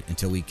little bit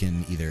until we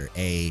can either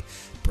A,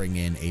 bring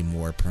in a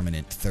more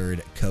permanent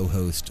third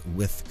co-host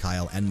with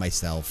Kyle and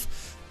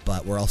myself,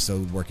 but we're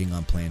also working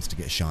on plans to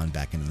get Sean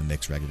back into the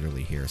mix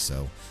regularly here,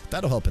 so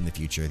that'll help in the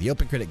future. The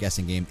Open Critic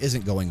guessing game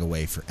isn't going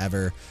away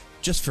forever,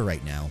 just for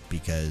right now,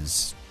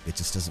 because it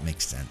just doesn't make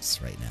sense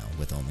right now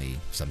with only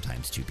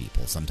sometimes 2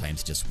 people,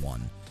 sometimes just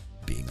 1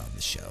 being on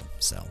the show.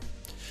 So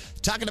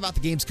talking about the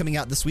games coming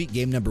out this week,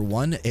 game number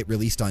 1, it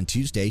released on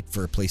Tuesday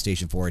for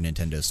PlayStation 4 and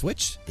Nintendo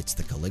Switch. It's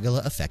the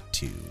Caligula Effect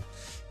 2.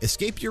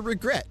 Escape your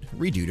regret,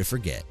 redo to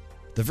forget.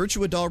 The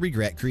Virtua Doll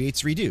Regret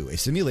creates Redo, a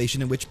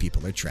simulation in which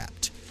people are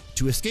trapped.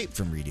 To escape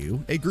from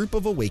Redo, a group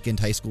of awakened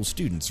high school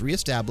students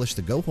reestablish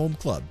the Go Home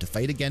Club to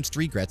fight against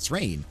Regret's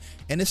reign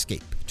and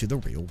escape to the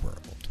real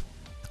world.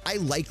 I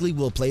likely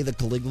will play the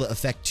Caligula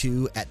Effect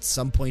 2 at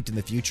some point in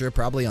the future,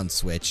 probably on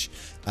Switch.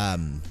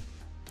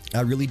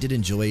 I really did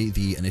enjoy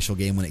the initial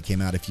game when it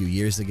came out a few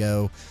years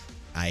ago.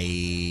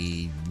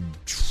 I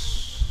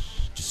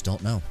just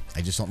don't know.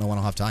 I just don't know when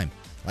I'll have time.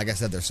 Like I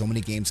said, there's so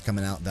many games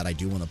coming out that I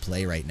do want to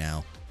play right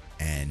now,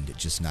 and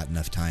just not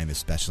enough time,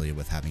 especially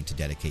with having to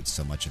dedicate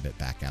so much of it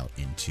back out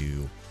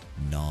into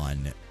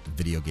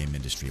non-video game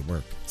industry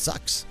work.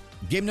 Sucks.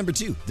 Game number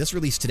 2, this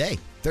released today,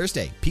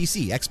 Thursday,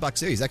 PC, Xbox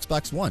Series,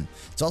 Xbox One.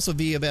 It's also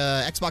via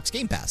Xbox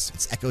Game Pass.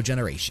 It's Echo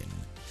Generation.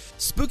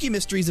 Spooky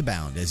mysteries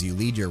abound as you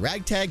lead your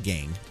ragtag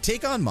gang,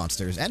 take on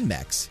monsters and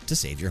mechs to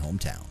save your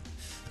hometown.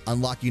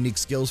 Unlock unique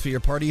skills for your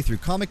party through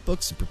comic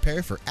books and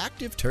prepare for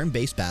active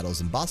turn-based battles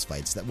and boss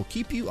fights that will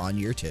keep you on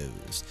your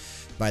toes.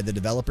 By the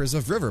developers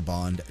of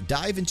Riverbond,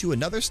 dive into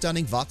another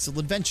stunning voxel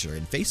adventure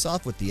and face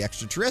off with the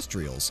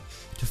extraterrestrials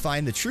to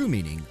find the true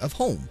meaning of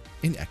home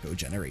in Echo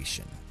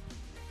Generation.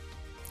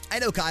 I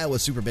know Kyle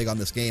was super big on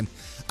this game.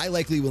 I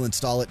likely will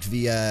install it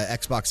via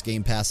Xbox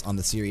Game Pass on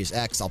the Series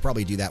X. I'll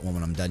probably do that one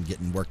when I'm done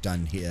getting work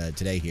done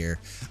today here.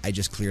 I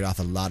just cleared off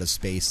a lot of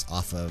space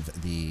off of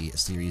the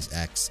Series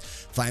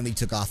X. Finally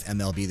took off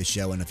MLB The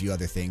Show and a few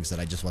other things that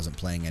I just wasn't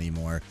playing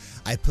anymore.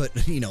 I put,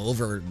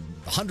 over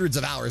hundreds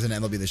of hours in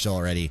MLB The Show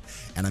already,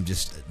 and I'm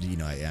just,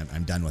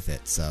 I'm done with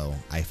it. So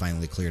I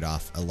finally cleared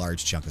off a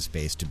large chunk of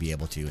space to be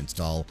able to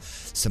install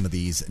some of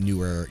these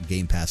newer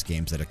Game Pass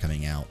games that are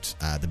coming out.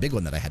 The big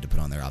one that I had to put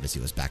on there,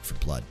 obviously, was Back 4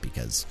 Blood,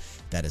 because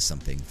that is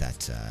something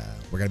that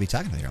we're going to be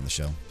talking about here on the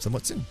show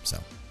somewhat soon. So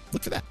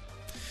look for that.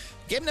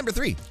 Game number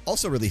 3,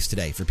 also released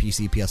today for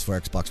PC,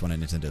 PS4, Xbox One,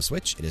 and Nintendo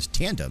Switch. It is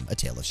Tandem: A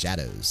Tale of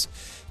Shadows.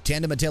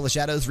 Tandem: A Tale of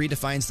Shadows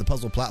redefines the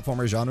puzzle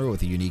platformer genre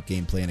with a unique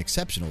gameplay and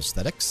exceptional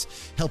aesthetics.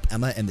 Help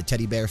Emma and the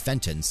teddy bear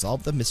Fenton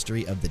solve the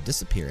mystery of the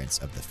disappearance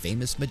of the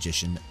famous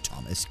magician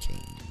Thomas Kane.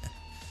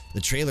 The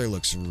trailer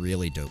looks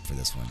really dope for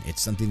this one.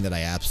 It's something that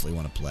I absolutely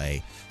want to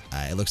play.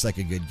 It looks like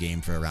a good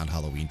game for around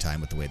Halloween time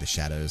with the way the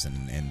shadows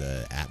and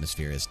the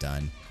atmosphere is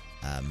done.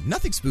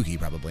 Nothing spooky,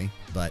 probably,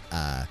 but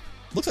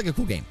looks like a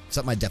cool game.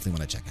 Something I definitely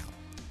want to check out.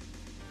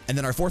 And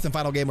then our fourth and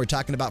final game we're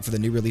talking about for the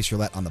new release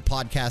roulette on the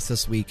podcast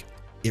this week.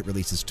 It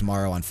releases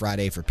tomorrow on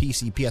Friday for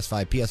PC,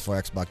 PS5,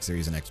 PS4, Xbox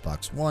Series, and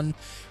Xbox One,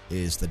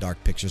 is the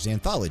Dark Pictures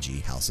anthology,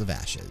 House of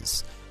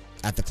Ashes.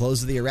 At the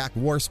close of the Iraq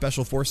War,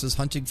 Special Forces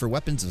hunting for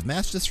weapons of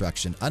mass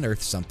destruction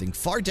unearthed something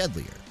far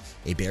deadlier,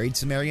 a buried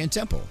Sumerian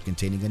temple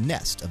containing a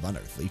nest of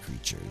unearthly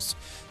creatures.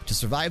 To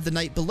survive the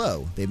night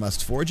below, they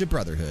must forge a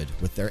brotherhood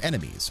with their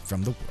enemies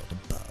from the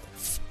world above.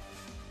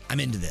 I'm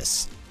into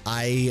this.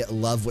 I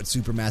love what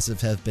Supermassive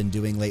have been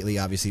doing lately,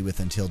 obviously with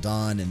Until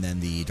Dawn, and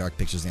then the Dark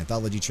Pictures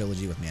Anthology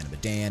trilogy with Man of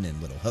Medan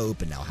and Little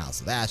Hope, and now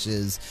House of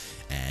Ashes.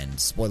 And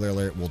spoiler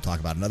alert, we'll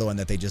talk about another one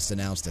that they just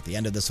announced at the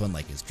end of this one,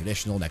 like is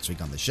traditional, next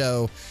week on the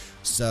show.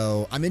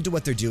 So I'm into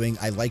what they're doing.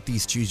 I like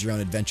these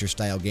choose-your-own-adventure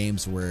style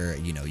games where,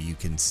 you know, you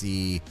can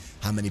see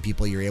how many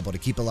people you're able to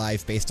keep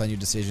alive based on your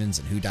decisions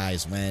and who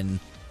dies when.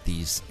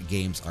 These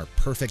games are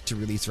perfect to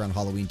release around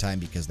Halloween time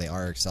because they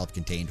are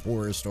self-contained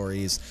horror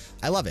stories.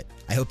 I love it.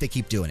 I hope they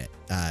keep doing it.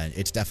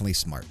 It's definitely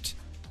smart.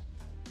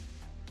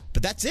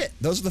 But that's it.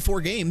 Those are the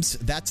 4 games.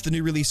 That's the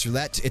new release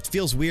roulette. It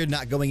feels weird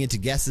not going into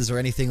guesses or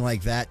anything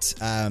like that.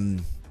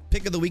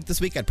 Pick of the week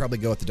this week, I'd probably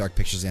go with the Dark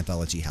Pictures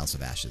anthology, House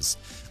of Ashes.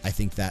 I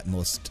think that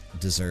most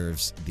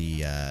deserves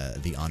the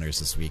honors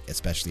this week,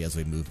 especially as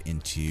we move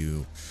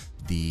into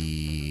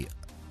the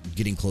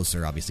getting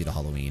closer, obviously, to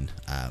Halloween.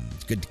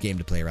 It's a good game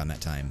to play around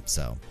that time.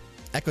 So,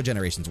 Echo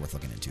Generation's worth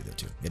looking into, though,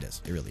 too. It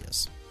is. It really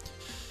is.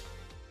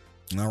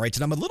 All right,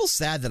 and I'm a little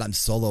sad that I'm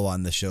solo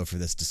on the show for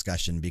this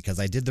discussion because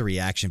I did the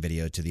reaction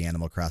video to the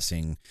Animal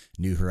Crossing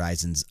New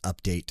Horizons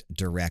update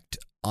direct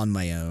on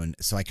my own.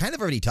 So I kind of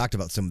already talked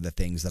about some of the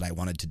things that I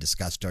wanted to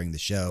discuss during the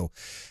show.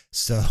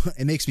 So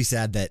it makes me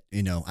sad that,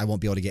 you know, I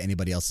won't be able to get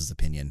anybody else's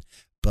opinion.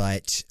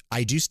 But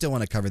I do still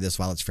want to cover this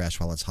while it's fresh,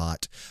 while it's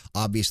hot.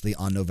 Obviously,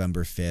 on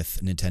November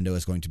 5th, Nintendo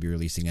is going to be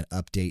releasing an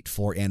update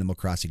for Animal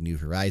Crossing New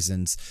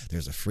Horizons.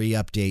 There's a free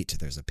update.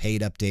 There's a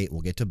paid update.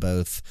 We'll get to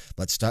both.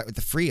 Let's start with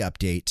the free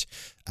update.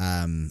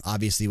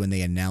 Obviously, when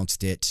they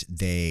announced it,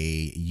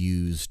 they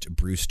used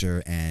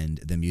Brewster and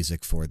the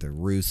music for the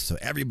Roost, so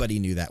everybody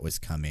knew that was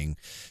coming.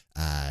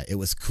 It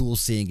was cool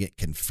seeing it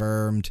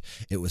confirmed.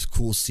 It was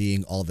cool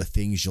seeing all the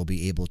things you'll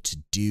be able to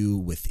do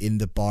within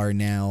the bar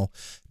now.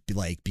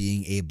 Like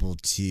being able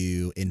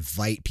to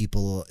invite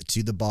people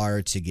to the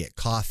bar to get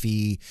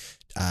coffee.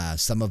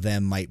 Some of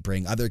them might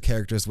bring other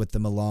characters with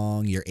them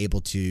along. You're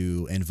able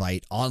to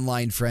invite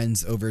online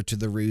friends over to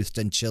the Roost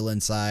and chill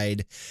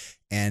inside.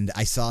 And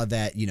I saw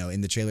that, you know,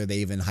 in the trailer, they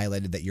even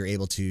highlighted that you're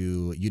able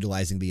to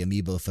utilizing the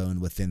Amiibo phone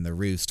within the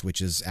Roost,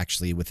 which is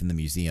actually within the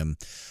museum.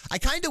 I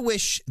kind of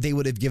wish they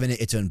would have given it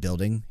its own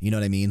building. You know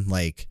what I mean?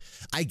 Like,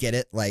 I get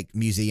it. Like,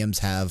 museums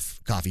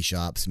have coffee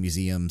shops,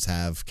 museums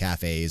have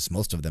cafes.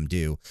 Most of them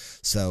do.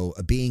 So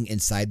being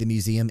inside the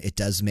museum, it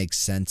does make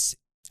sense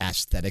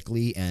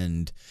aesthetically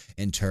and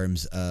in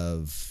terms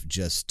of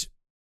just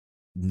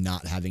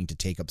not having to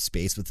take up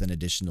space with an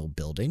additional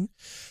building.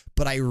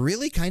 But I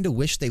really kind of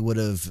wish they would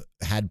have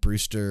had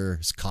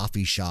Brewster's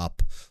coffee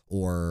shop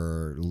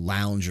or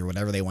lounge or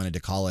whatever they wanted to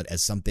call it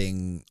as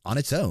something on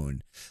its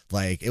own.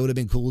 Like, it would have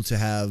been cool to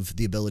have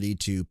the ability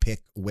to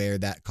pick where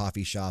that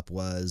coffee shop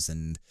was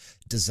and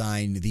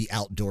design the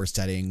outdoor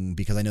setting,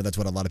 because I know that's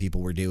what a lot of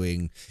people were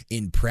doing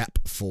in prep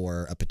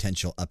for a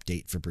potential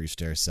update for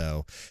Brewster.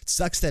 So it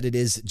sucks that it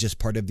is just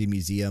part of the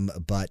museum,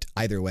 but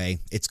either way,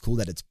 it's cool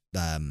that it's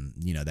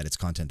you know, that it's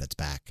content that's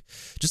back.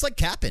 Just like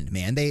Kapp'n,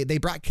 man. They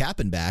brought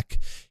Kapp'n back.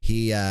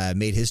 He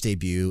made his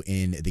debut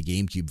in the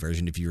GameCube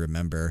version, if you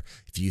remember.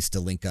 If you used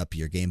to link up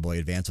your Game Boy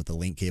Advance with the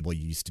link cable,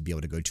 you used to be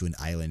able to go to an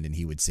island and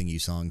he would sing you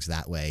songs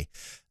that way.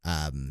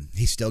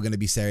 He's still going to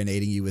be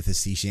serenading you with his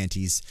sea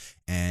shanties,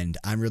 and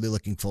I'm really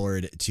looking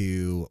forward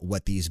to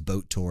what these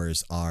boat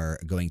tours are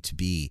going to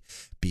be,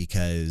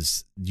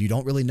 because you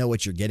don't really know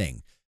what you're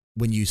getting.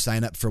 When you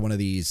sign up for one of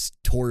these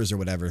tours or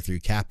whatever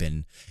through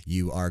Kapp'n,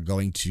 you are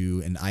going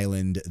to an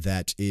island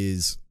that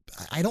is,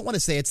 I don't want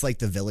to say it's like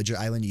the Villager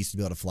Island you used to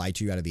be able to fly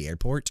to out of the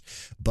airport,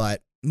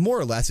 but more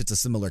or less it's a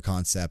similar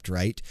concept,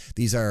 right?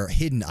 These are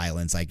hidden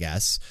islands, I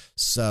guess.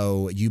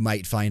 So you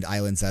might find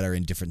islands that are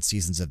in different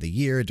seasons of the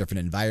year,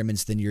 different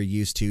environments than you're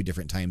used to,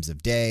 different times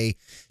of day,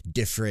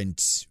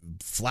 different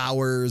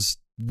flowers,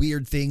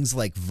 weird things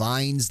like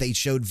vines. They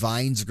showed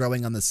vines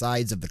growing on the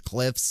sides of the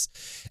cliffs,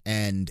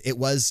 and it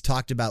was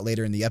talked about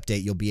later in the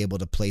update. You'll be able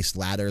to place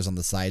ladders on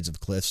the sides of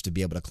cliffs to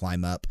be able to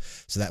climb up,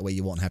 so that way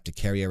you won't have to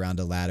carry around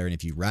a ladder. And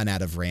if you run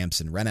out of ramps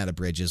and run out of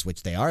bridges,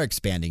 which they are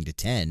expanding to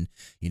 10,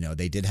 you know,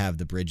 they did have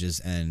the bridges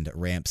and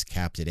ramps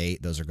capped at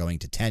 8. Those are going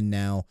to 10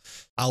 now.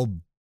 I'll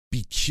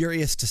be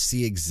curious to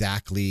see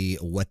exactly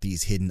what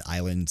these hidden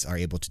islands are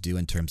able to do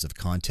in terms of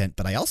content.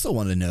 But I also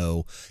want to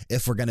know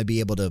if we're going to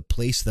be able to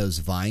place those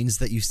vines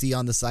that you see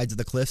on the sides of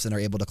the cliffs and are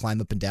able to climb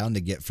up and down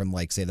to get from,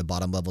 like, say, the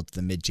bottom level to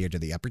the mid tier to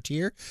the upper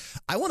tier.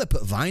 I want to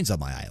put vines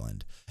on my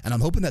island, and I'm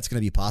hoping that's going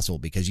to be possible,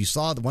 because you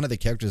saw one of the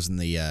characters in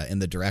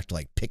the direct,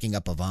 like, picking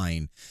up a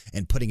vine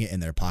and putting it in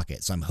their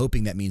pocket. So I'm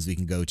hoping that means we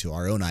can go to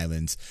our own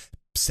islands,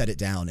 set it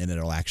down, and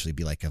it'll actually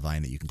be like a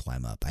vine that you can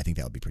climb up. I think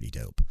that would be pretty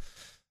dope.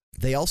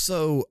 They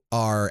also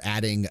are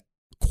adding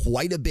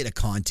quite a bit of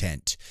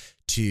content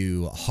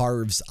to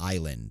Harv's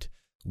Island,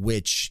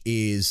 which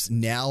is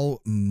now,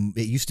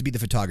 it used to be the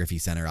photography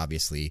center,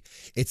 obviously.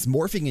 It's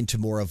morphing into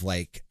more of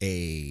like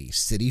a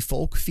city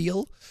folk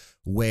feel,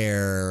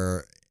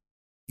 where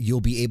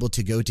you'll be able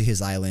to go to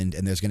his island,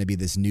 and there's going to be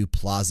this new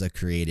plaza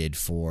created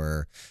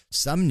for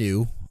some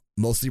new,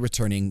 mostly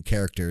returning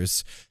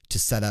characters to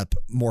set up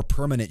more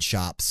permanent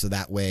shops. So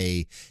that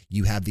way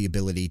you have the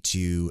ability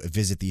to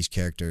visit these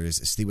characters,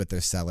 see what they're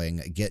selling,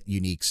 get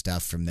unique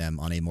stuff from them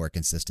on a more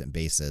consistent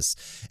basis,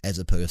 as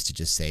opposed to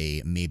just,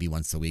 say, maybe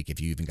once a week if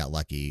you even got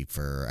lucky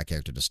for a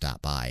character to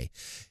stop by.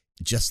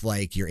 Just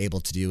like you're able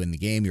to do in the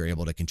game, you're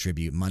able to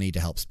contribute money to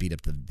help speed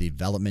up the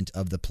development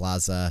of the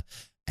plaza.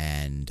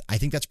 And I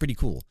think that's pretty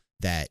cool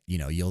that, you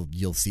know,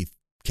 you'll see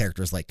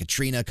characters like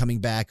Katrina coming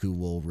back who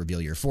will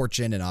reveal your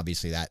fortune, and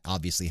that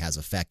obviously has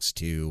effects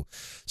to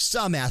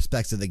some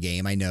aspects of the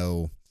game. I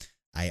know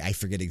I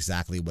forget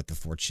exactly what the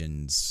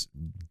fortunes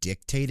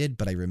dictated,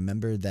 but I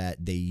remember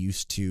that they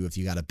used to, if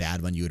you got a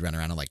bad one, you would run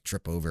around and like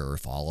trip over or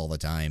fall all the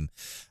time.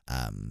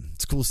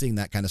 It's cool seeing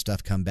that kind of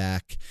stuff come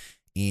back,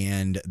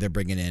 and they're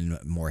bringing in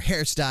more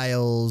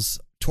hairstyles.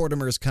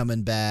 Tortimer's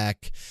coming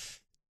back.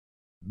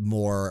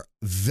 More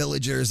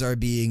villagers are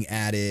being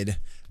added,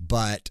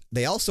 but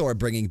they also are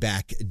bringing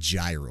back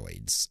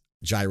gyroids.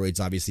 Gyroids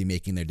obviously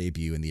making their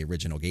debut in the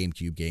original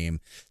GameCube game,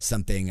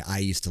 something I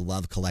used to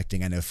love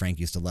collecting. I know Frank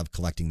used to love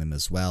collecting them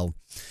as well.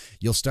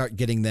 You'll start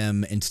getting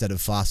them instead of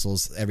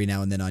fossils every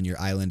now and then on your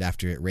island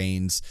after it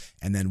rains,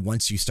 and then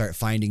once you start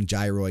finding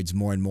gyroids,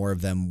 more and more of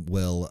them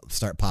will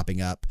start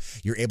popping up.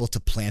 You're able to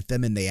plant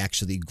them, and they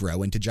actually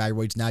grow into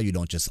gyroids now. You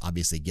don't just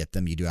obviously get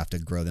them, you do have to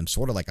grow them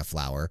sort of like a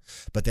flower,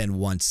 but then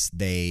once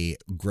they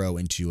grow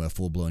into a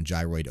full-blown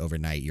gyroid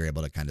overnight, you're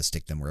able to kind of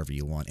stick them wherever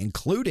you want,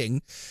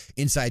 including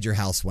inside your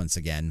house once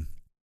again,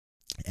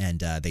 and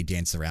they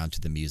dance around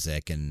to the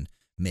music and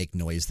make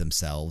noise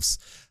themselves.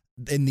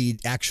 In the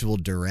actual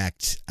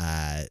direct,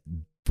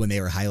 when they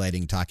were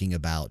talking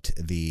about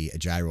the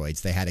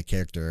gyroids, they had a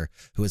character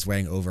who was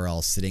wearing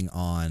overalls sitting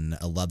on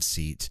a love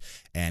seat,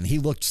 and he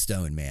looked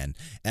stoned, man.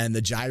 And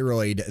the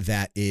gyroid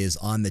that is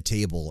on the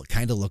table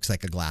kind of looks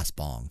like a glass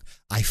bong.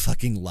 I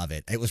fucking love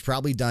it. It was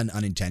probably done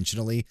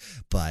unintentionally,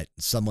 but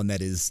someone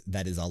that is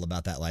all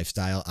about that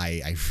lifestyle,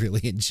 I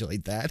really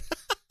enjoyed that.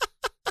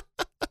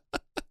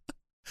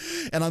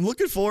 And I'm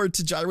looking forward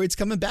to gyroids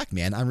coming back,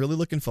 man. I'm really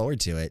looking forward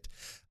to it.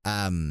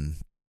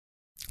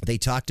 They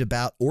talked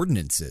about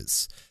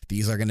ordinances.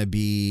 These are going to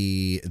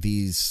be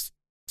these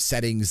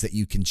settings that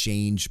you can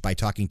change by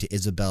talking to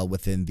Isabelle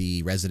within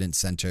the residence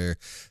center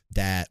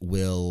that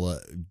will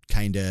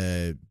kind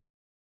of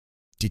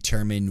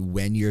determine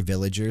when your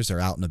villagers are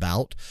out and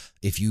about.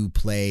 If you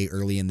play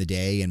early in the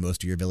day and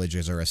most of your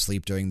villagers are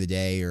asleep during the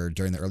day or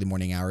during the early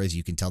morning hours,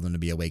 you can tell them to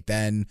be awake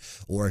then.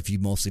 Or if you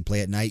mostly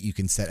play at night, you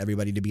can set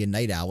everybody to be a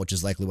night owl, which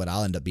is likely what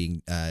I'll end up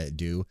being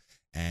do.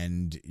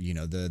 And, you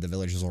know, the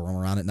villagers will roam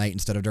around at night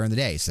instead of during the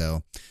day.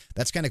 So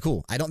that's kind of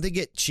cool. I don't think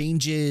it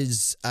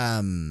changes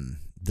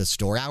the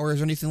store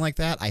hours or anything like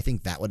that. I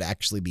think that would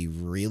actually be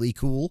really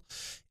cool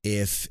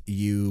if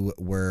you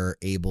were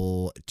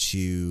able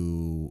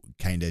to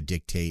kind of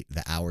dictate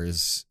the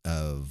hours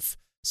of,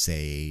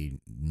 say,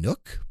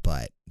 Nook,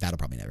 but that'll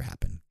probably never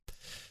happen.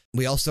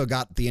 We also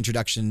got the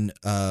introduction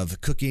of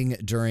cooking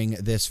during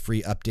this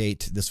free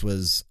update. This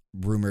was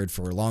rumored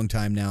for a long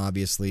time now,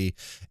 obviously.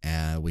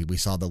 We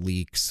saw the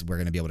leaks. We're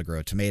going to be able to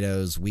grow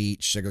tomatoes,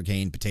 wheat,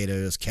 sugarcane,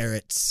 potatoes,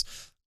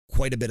 carrots,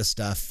 quite a bit of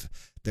stuff.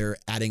 They're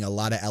adding a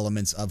lot of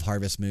elements of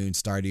Harvest Moon,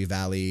 Stardew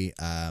Valley,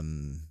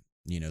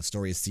 you know,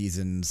 Story of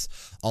Seasons,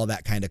 all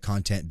that kind of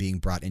content being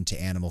brought into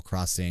Animal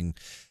Crossing.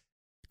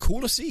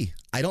 Cool to see.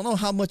 I don't know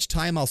how much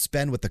time I'll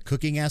spend with the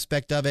cooking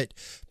aspect of it,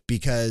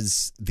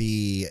 because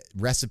the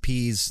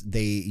recipes,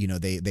 they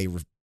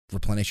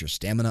replenish your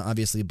stamina,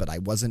 obviously, but I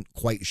wasn't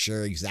quite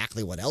sure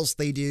exactly what else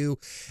they do.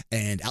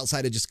 And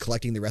outside of just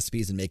collecting the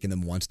recipes and making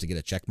them once to get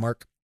a check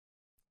mark,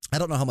 I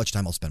don't know how much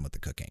time I'll spend with the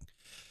cooking.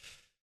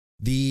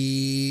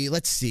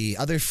 Let's see,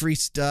 other free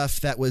stuff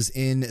that was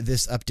in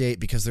this update,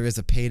 because there is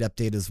a paid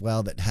update as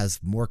well that has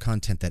more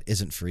content that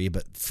isn't free,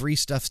 but free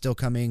stuff still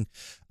coming.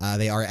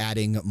 They are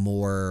adding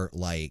more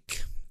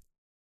like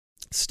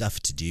stuff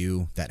to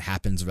do that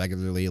happens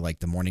regularly, like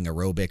the morning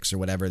aerobics or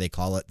whatever they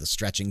call it, the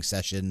stretching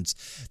sessions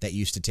that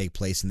used to take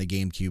place in the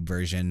GameCube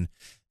version.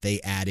 They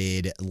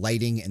added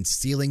lighting and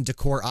ceiling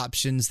decor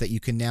options that you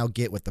can now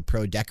get with the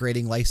Pro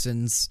Decorating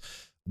license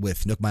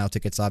with Nook Mile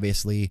tickets,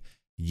 obviously.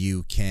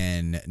 You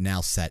can now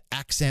set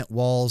accent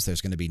walls.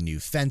 There's going to be new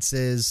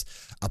fences,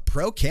 a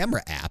pro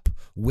camera app,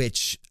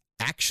 which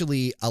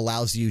actually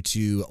allows you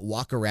to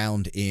walk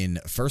around in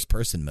first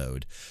person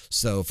mode.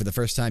 So for the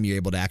first time, you're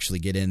able to actually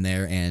get in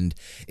there, and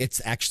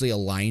it's actually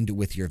aligned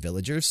with your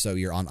villagers. So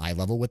you're on eye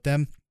level with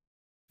them.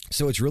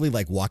 So it's really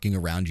like walking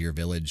around your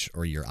village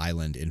or your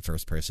island in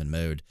first person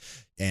mode.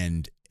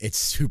 And it's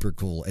super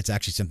cool. It's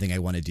actually something I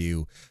want to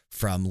do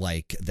from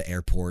like the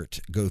airport,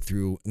 go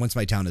through once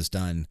my town is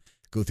done,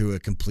 go through a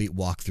complete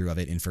walkthrough of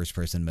it in first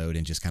person mode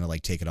and just kind of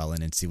like take it all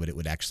in and see what it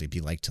would actually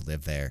be like to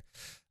live there.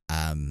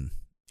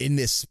 In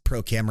this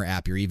pro camera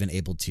app, you're even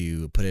able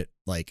to put it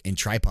like in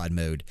tripod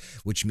mode,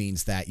 which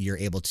means that you're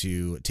able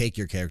to take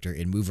your character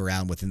and move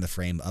around within the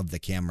frame of the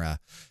camera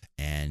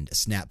and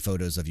snap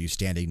photos of you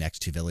standing next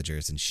to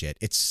villagers and shit.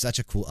 It's such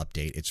a cool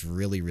update. It's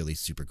really, really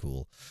super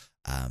cool.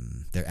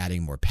 They're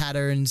adding more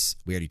patterns.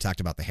 We already talked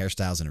about the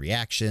hairstyles and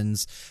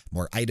reactions.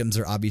 More items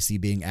are obviously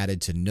being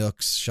added to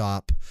Nook's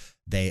shop.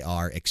 They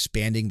are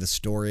expanding the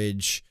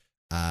storage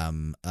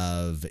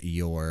of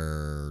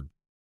your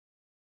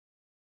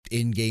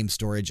in-game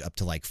storage up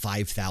to like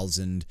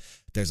 5,000.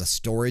 There's a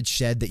storage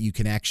shed that you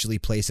can actually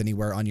place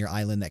anywhere on your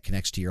island that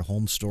connects to your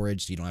home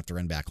storage, so you don't have to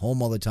run back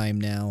home all the time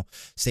now.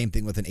 Same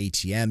thing with an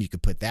ATM. You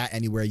could put that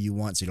anywhere you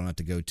want, so you don't have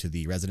to go to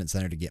the resident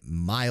center to get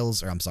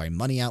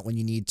money out when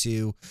you need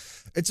to.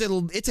 It's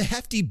a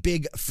hefty,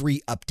 big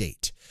free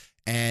update.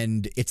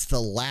 And it's the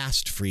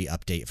last free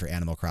update for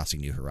Animal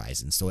Crossing New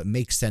Horizons, so it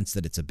makes sense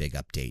that it's a big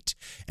update.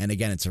 And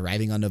again, it's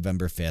arriving on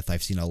November 5th.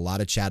 I've seen a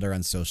lot of chatter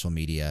on social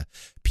media.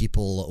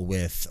 People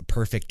with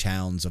perfect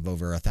towns of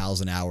over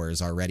 1,000 hours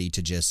are ready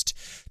to just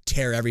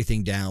tear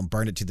everything down,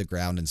 burn it to the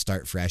ground, and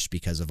start fresh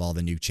because of all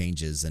the new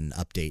changes and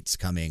updates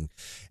coming.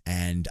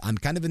 And I'm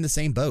kind of in the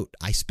same boat.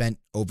 I spent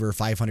over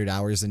 500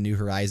 hours in New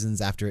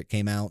Horizons after it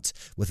came out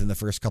within the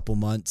first couple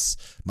months.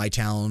 My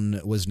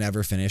town was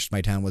never finished.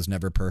 My town was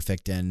never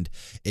perfect, and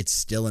it's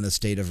still in a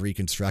state of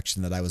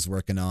reconstruction that I was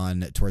working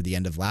on toward the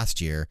end of last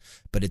year,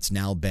 but it's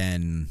now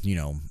been,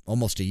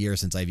 almost a year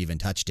since I've even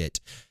touched it.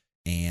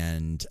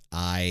 And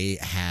I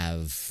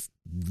have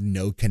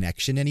no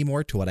connection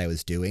anymore to what I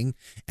was doing.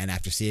 And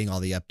after seeing all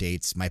the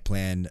updates, my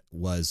plan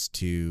was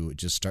to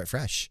just start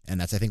fresh. And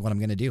that's, I think, what I'm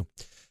going to do.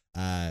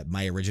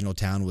 My original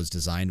town was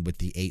designed with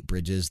the 8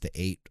 bridges, the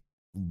 8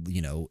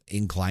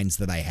 inclines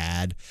that I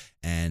had.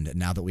 And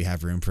now that we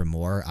have room for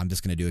more, I'm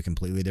just going to do a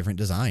completely different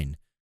design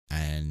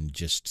and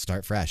just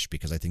start fresh,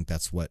 because I think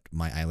that's what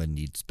my island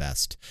needs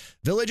best.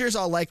 Villagers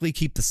I'll likely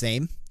keep the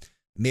same.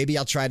 Maybe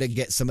I'll try to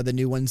get some of the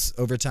new ones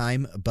over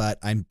time, but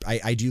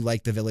I do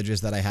like the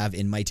villagers that I have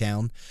in my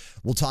town.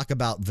 We'll talk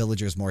about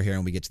villagers more here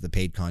when we get to the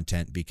paid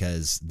content,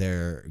 because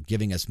they're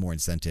giving us more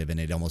incentive, and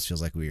it almost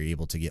feels like we are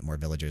able to get more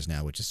villagers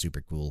now, which is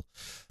super cool.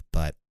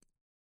 But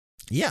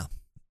yeah,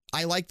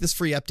 I like this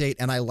free update,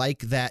 and I like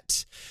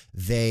that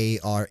they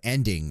are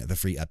ending the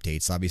free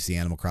updates. Obviously,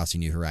 Animal Crossing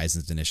New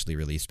Horizons initially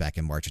released back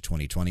in March of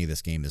 2020.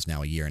 This game is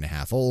now a year and a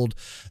half old.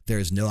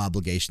 There's no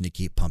obligation to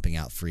keep pumping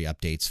out free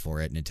updates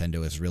for it.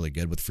 Nintendo is really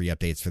good with free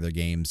updates for their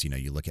games.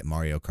 You look at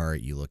Mario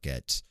Kart, you look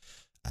at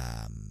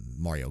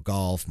Mario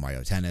Golf,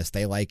 Mario Tennis.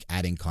 They like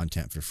adding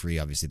content for free.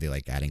 Obviously, they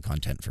like adding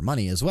content for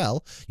money as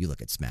well. You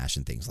look at Smash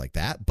and things like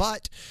that.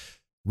 But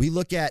we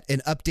look at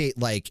an update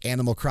like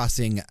Animal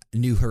Crossing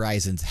New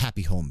Horizons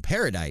Happy Home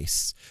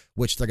Paradise,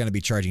 which they're going to be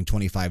charging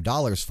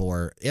 $25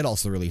 for. It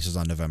also releases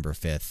on November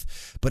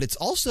 5th. But it's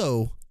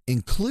also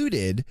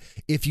included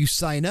if you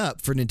sign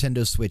up for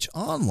Nintendo Switch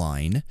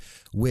Online,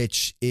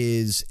 which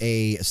is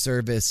a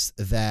service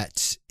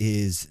that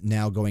is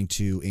now going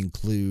to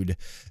include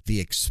the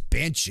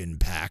expansion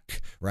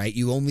pack, right?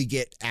 You only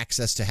get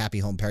access to Happy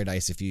Home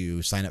Paradise if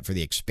you sign up for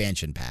the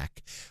expansion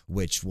pack,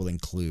 which will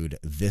include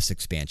this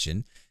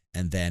expansion,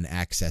 and then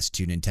access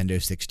to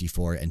Nintendo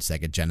 64 and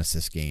Sega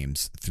Genesis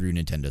games through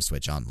Nintendo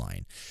Switch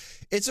Online.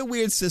 It's a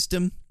weird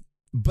system,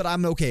 but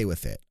I'm okay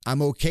with it.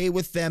 I'm okay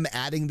with them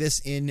adding this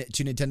in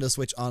to Nintendo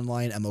Switch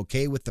Online. I'm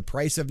okay with the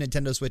price of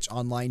Nintendo Switch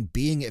Online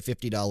being at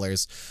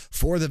 $50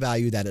 for the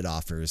value that it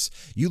offers.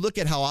 You look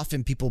at how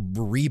often people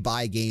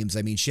rebuy games.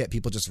 I mean, shit,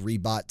 people just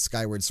rebought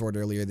Skyward Sword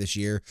earlier this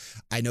year.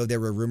 I know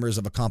there were rumors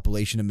of a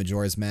compilation of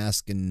Majora's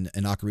Mask and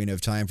Ocarina of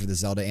Time for the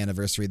Zelda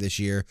anniversary this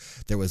year.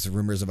 There was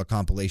rumors of a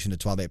compilation of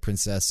Twilight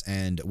Princess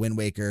and Wind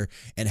Waker.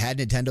 And had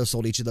Nintendo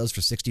sold each of those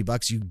for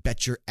 $60, you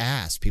bet your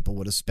ass people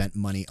would have spent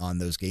money on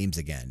those games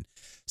again.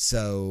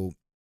 So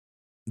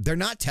they're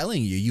not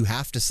telling you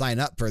have to sign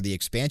up for the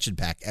expansion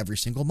pack every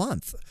single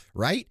month,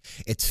 right?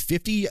 It's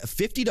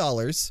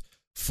 $50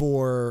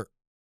 for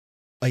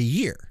a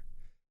year.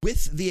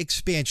 With the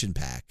expansion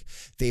pack,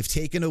 they've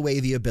taken away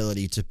the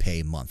ability to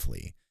pay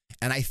monthly.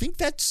 And I think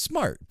that's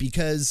smart,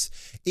 because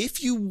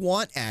if you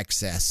want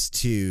access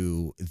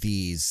to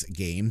these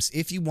games,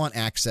 if you want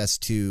access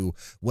to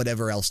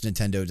whatever else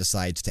Nintendo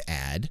decides to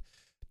add,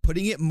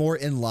 putting it more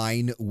in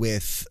line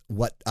with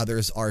what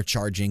others are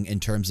charging in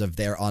terms of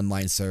their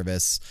online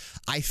service,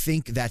 I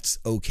think that's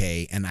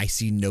okay, and I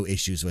see no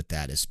issues with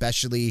that.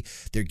 Especially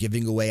they're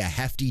giving away a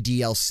hefty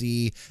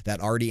DLC that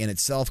already in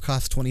itself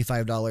costs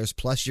 $25,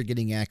 plus you're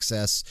getting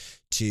access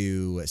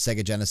to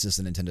Sega Genesis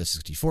and Nintendo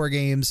 64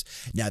 games.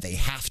 Now they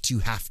have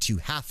to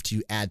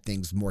add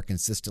things more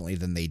consistently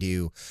than they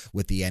do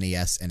with the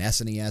NES and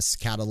SNES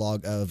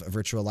catalog of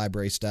virtual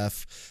library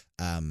stuff.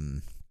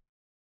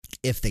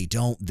 If they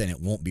don't, then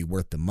it won't be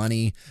worth the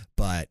money.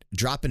 But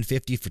dropping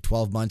 $50 for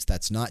 12 months,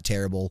 that's not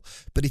terrible.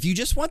 But if you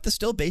just want the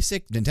still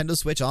basic Nintendo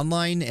Switch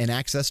Online and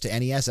access to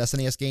NES,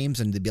 SNES games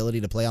and the ability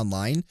to play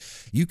online,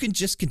 you can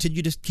just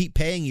continue to keep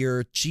paying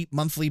your cheap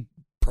monthly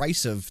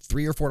price of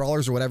 $3 or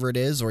 $4 or whatever it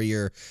is, or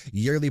your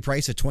yearly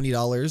price of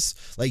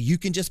 $20. Like, you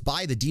can just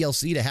buy the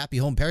DLC to Happy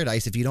Home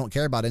Paradise if you don't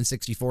care about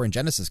N64 and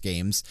Genesis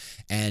games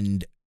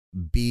and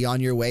be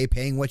on your way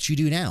paying what you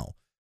do now.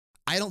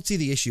 I don't see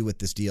the issue with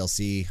this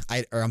DLC.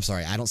 I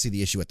don't see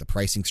the issue with the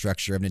pricing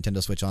structure of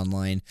Nintendo Switch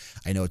Online.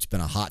 I know it's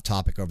been a hot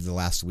topic over the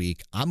last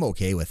week. I'm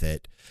okay with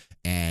it.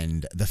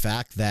 And the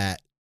fact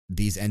that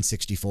these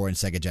N64 and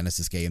Sega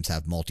Genesis games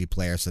have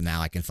multiplayer, so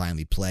now I can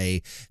finally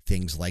play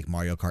things like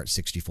Mario Kart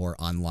 64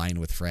 online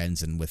with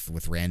friends and with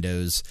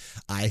randos,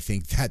 I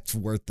think that's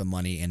worth the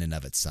money in and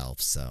of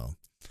itself. So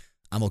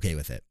I'm okay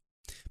with it.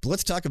 But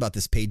let's talk about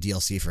this paid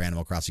DLC for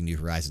Animal Crossing New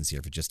Horizons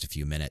here for just a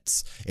few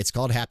minutes. It's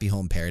called Happy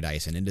Home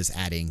Paradise, and it is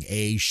adding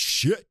a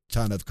shit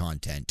ton of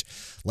content,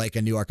 like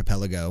a new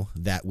archipelago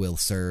that will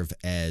serve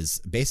as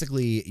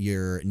basically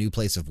your new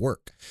place of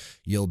work.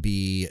 You'll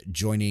be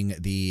joining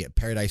the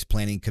Paradise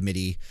Planning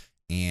Committee,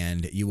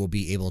 and you will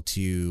be able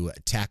to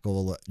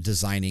tackle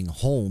designing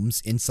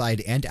homes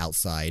inside and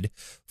outside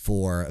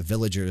for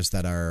villagers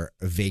that are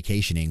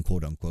vacationing,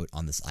 quote unquote,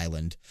 on this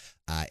island.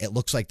 It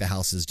looks like the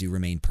houses do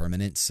remain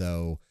permanent,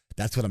 so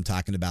that's what I'm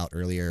talking about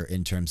earlier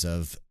in terms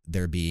of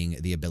there being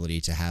the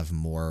ability to have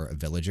more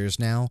villagers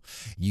now.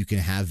 You can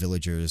have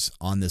villagers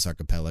on this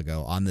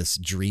archipelago, on this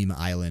dream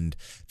island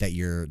that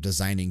you're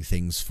designing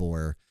things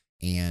for,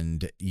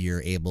 and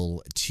you're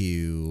able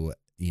to,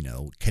 you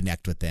know,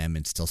 connect with them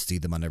and still see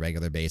them on a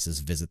regular basis,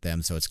 visit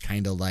them. So it's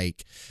kind of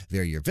like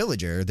they're your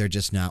villager. They're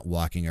just not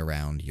walking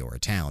around your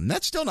town.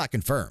 That's still not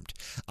confirmed.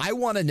 I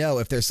want to know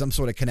if there's some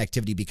sort of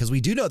connectivity, because we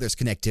do know there's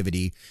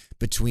connectivity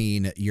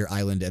between your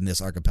island and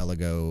this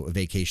archipelago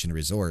vacation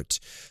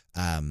resort.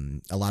 A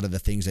lot of the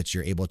things that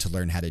you're able to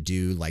learn how to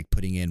do, like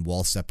putting in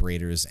wall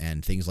separators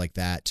and things like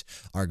that,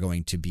 are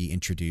going to be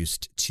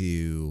introduced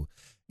to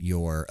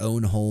your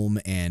own home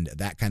and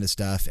that kind of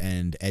stuff.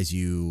 And as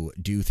you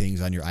do things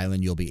on your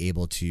island, you'll be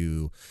able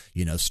to,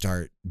 you know,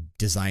 start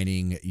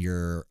designing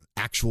your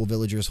actual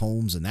villagers'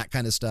 homes and that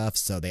kind of stuff.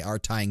 So they are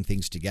tying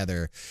things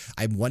together.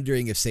 I'm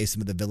wondering if, say, some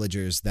of the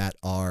villagers that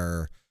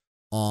are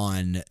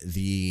on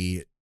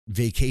the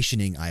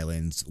vacationing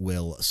islands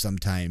will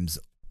sometimes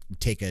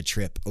take a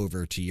trip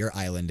over to your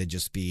island and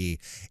just be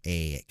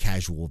a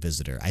casual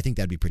visitor. I think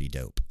that'd be pretty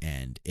dope.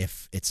 And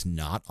if it's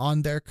not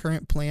on their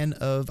current plan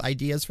of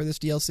ideas for this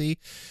DLC,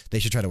 they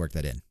should try to work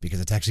that in,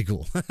 because it's actually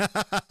cool.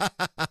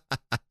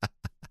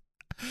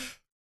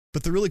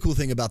 But the really cool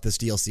thing about this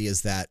DLC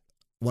is that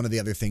one of the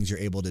other things you're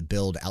able to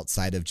build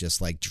outside of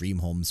just like dream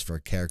homes for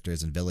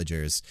characters and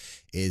villagers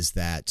is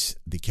that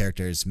the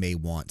characters may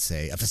want,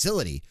 say, a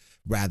facility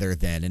rather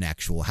than an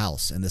actual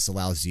house. And this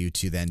allows you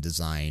to then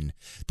design,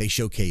 they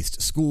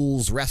showcased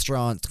schools,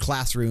 restaurants,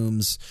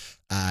 classrooms.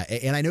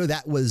 And I know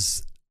that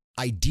was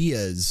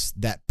ideas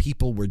that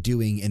people were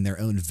doing in their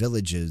own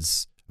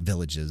villages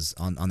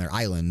on their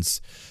islands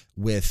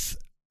with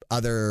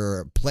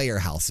other player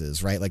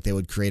houses, right? Like they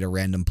would create a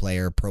random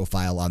player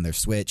profile on their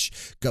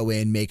Switch, go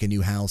in, make a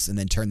new house, and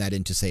then turn that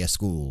into, say, a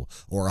school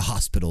or a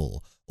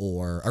hospital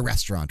or a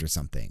restaurant or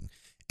something.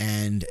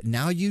 And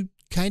now you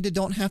kind of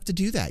don't have to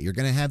do that. You're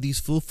going to have these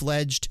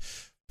full-fledged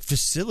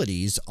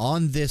facilities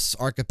on this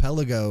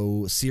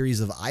archipelago series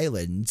of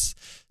islands.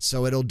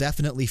 So it'll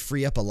definitely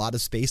free up a lot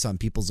of space on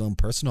people's own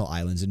personal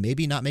islands and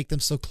maybe not make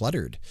them so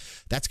cluttered.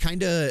 That's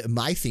kind of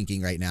my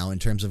thinking right now in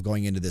terms of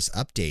going into this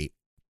update,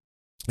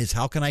 is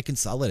how can I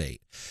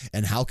consolidate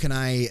and how can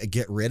I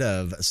get rid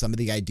of some of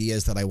the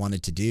ideas that I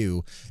wanted to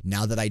do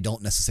now that I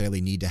don't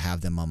necessarily need to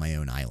have them on my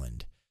own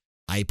island.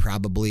 I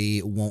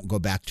probably won't go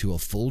back to a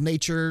full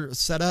nature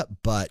setup,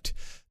 but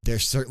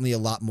there's certainly a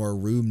lot more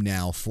room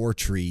now for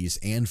trees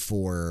and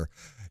for,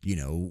 you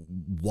know,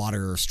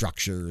 water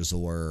structures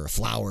or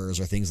flowers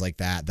or things like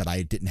that that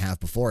I didn't have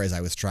before as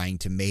I was trying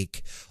to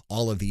make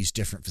all of these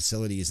different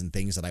facilities and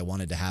things that I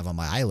wanted to have on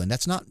my island.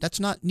 That's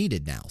not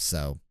needed now.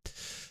 So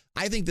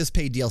I think this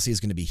paid DLC is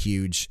going to be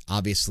huge.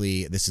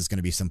 Obviously, this is going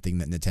to be something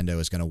that Nintendo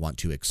is going to want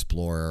to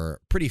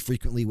explore pretty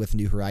frequently with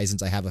New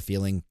Horizons, I have a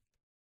feeling.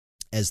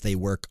 As they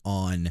work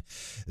on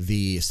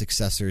the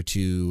successor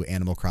to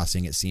Animal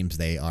Crossing, it seems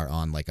they are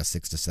on like a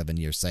 6 to 7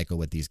 year cycle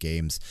with these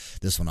games.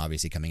 This one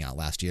obviously coming out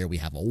last year. We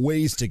have a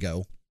ways to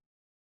go.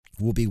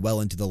 We'll be well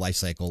into the life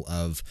cycle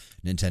of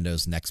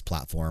Nintendo's next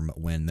platform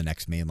when the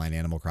next mainline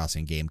Animal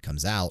Crossing game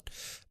comes out.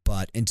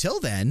 But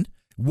until then,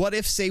 What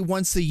if, say,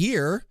 once a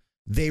year,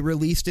 they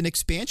released an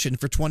expansion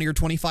for $20 or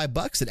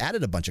 $25 that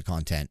added a bunch of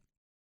content?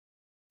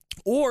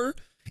 Or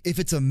if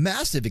it's a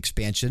massive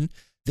expansion,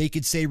 they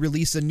could, say,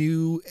 release a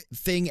new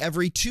thing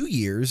every 2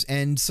 years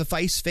and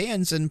suffice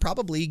fans and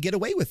probably get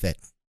away with it.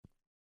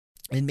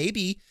 And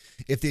maybe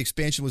if the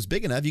expansion was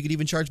big enough, you could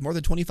even charge more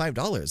than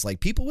 $25. Like,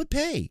 people would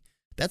pay.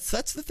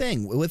 That's the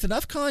thing. With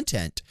enough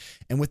content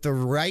and with the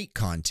right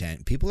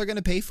content, people are going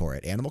to pay for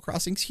it. Animal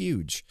Crossing's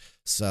huge.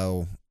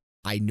 So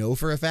I know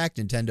for a fact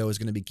Nintendo is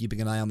going to be keeping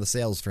an eye on the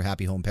sales for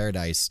Happy Home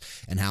Paradise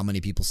and how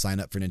many people sign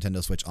up for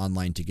Nintendo Switch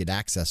Online to get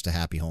access to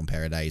Happy Home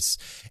Paradise.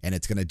 And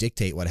it's going to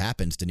dictate what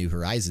happens to New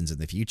Horizons in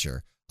the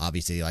future.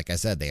 Obviously, like I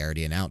said, they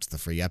already announced the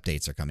free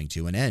updates are coming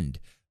to an end.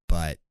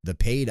 But the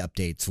paid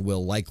updates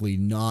will likely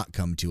not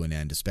come to an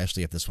end,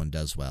 especially if this one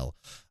does well.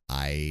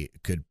 I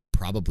could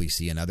probably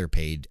see another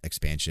paid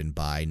expansion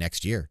by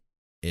next year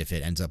if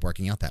it ends up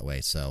working out that way.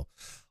 So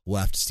we'll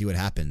have to see what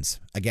happens.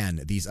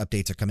 Again, these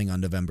updates are coming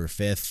on November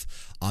 5th.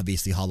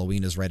 Obviously,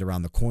 Halloween is right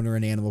around the corner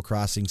in Animal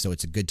Crossing, so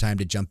it's a good time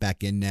to jump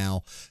back in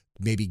now.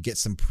 Maybe get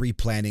some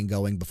pre-planning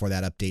going before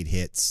that update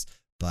hits.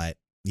 But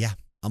yeah,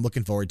 I'm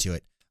looking forward to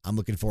it. I'm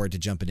looking forward to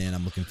jumping in.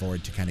 I'm looking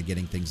forward to kind of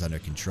getting things under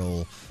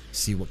control,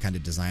 see what kind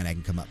of design I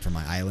can come up for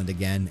my island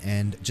again,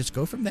 and just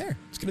go from there.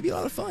 It's going to be a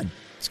lot of fun.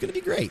 It's going to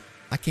be great.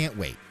 I can't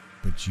wait.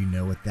 But you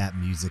know what that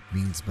music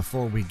means.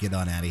 Before we get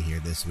on out of here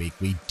this week,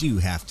 we do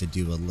have to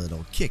do a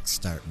little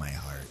Kickstart My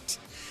Heart.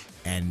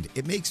 And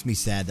it makes me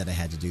sad that I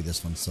had to do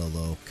this one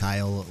solo.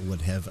 Kyle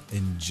would have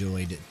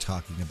enjoyed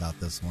talking about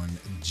this one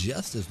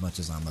just as much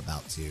as I'm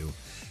about to.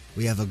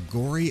 We have a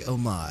gory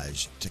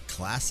homage to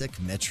classic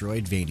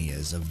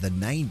Metroidvanias of the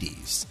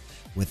 90s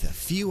with a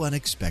few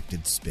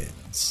unexpected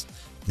spins.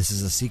 This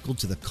is a sequel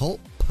to the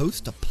cult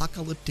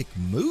post-apocalyptic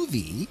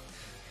movie,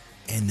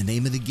 and the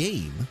name of the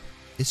game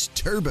is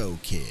Turbo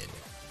Kid,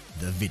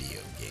 the video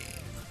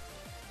game.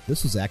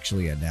 This was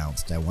actually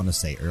announced, I want to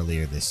say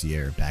earlier this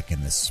year, back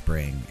in the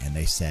spring, and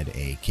they said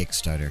a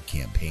Kickstarter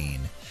campaign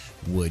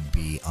would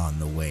be on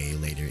the way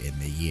later in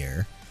the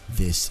year.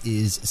 This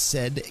is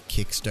said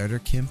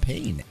Kickstarter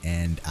campaign,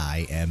 and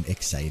I am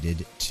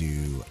excited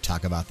to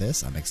talk about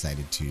this. I'm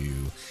excited to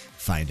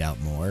find out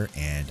more,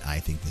 and I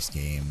think this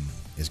game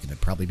is going to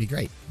probably be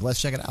great.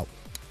 Let's check it out.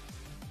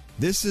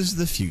 This is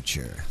the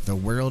future. The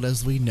world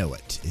as we know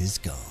it is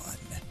gone.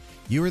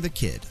 You are the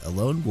kid, a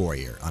lone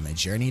warrior on a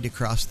journey to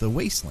cross the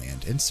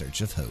wasteland in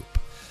search of hope.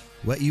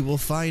 What you will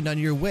find on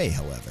your way,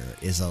 however,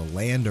 is a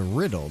land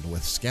riddled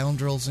with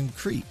scoundrels and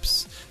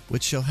creeps,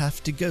 which you'll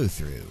have to go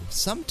through,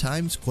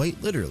 sometimes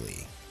quite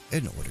literally,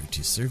 in order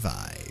to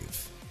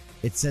survive.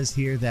 It says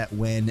here that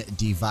when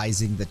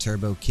devising the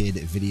Turbo Kid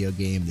video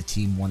game, the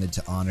team wanted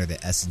to honor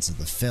the essence of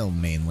the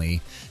film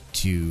mainly,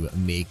 to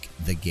make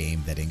the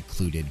game that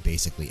included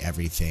basically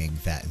everything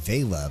that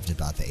they loved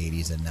about the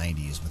 80s and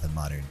 90s with a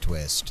modern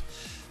twist.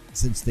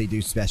 Since they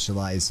do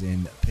specialize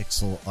in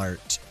pixel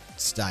art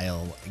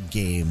style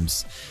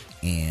games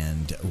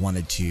and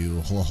wanted to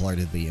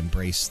wholeheartedly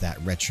embrace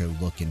that retro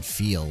look and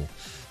feel,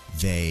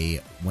 they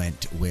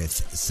went with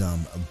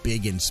some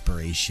big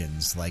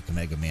inspirations like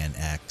Mega Man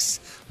X,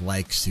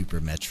 like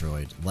Super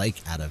Metroid, like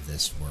Out of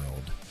This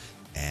World,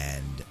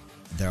 and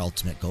their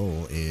ultimate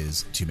goal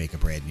is to make a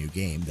brand new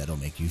game that'll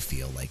make you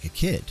feel like a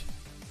kid.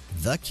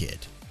 The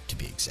Kid, to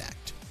be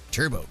exact.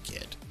 Turbo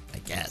Kid, I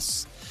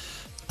guess.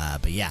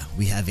 But yeah,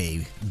 we have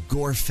a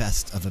gore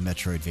fest of a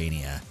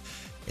Metroidvania.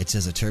 It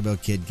says a Turbo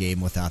Kid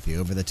game without the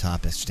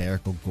over-the-top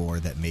hysterical gore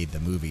that made the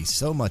movie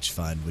so much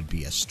fun would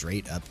be a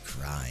straight-up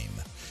crime.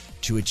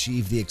 To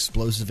achieve the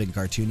explosive and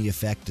cartoony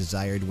effect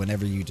desired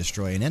whenever you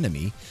destroy an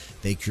enemy,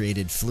 they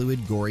created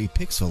fluid, gory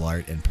pixel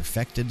art and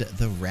perfected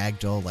the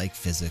ragdoll-like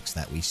physics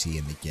that we see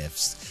in the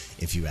GIFs.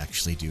 If you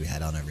actually do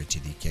head on over to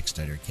the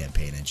Kickstarter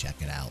campaign and check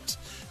it out,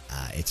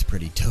 it's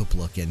pretty dope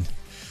looking.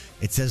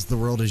 It says the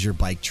world is your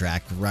bike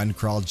track. Run,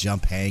 crawl,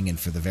 jump, hang, and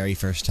for the very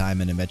first time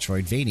in a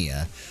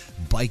Metroidvania,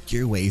 bike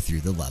your way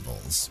through the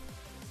levels.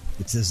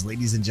 It says,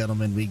 ladies and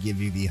gentlemen, we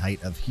give you the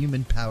height of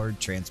human-powered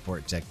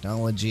transport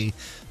technology,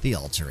 the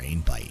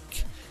all-terrain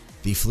bike.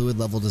 The fluid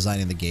level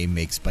design in the game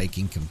makes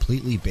biking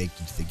completely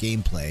baked into the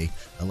gameplay,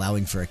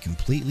 allowing for a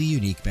completely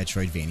unique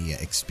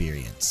Metroidvania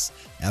experience.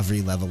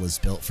 Every level is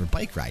built for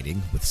bike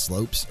riding, with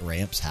slopes,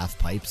 ramps,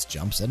 half-pipes,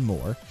 jumps, and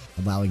more,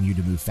 allowing you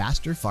to move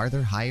faster,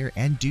 farther, higher,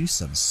 and do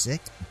some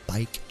sick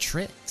bike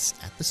tricks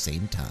at the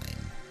same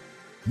time.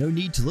 No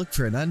need to look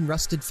for an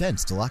unrusted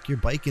fence to lock your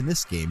bike in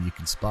this game. You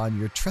can spawn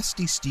your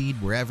trusty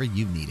steed wherever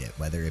you need it,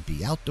 whether it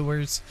be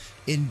outdoors,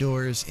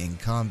 indoors, in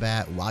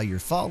combat, while you're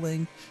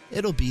falling.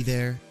 It'll be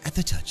there at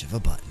the touch of a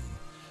button,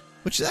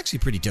 which is actually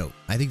pretty dope.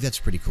 I think that's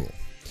pretty cool.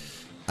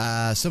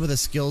 Some of the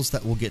skills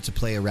that we'll get to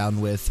play around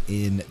with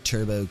in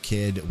Turbo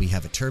Kid, we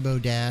have a turbo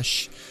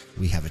dash,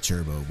 we have a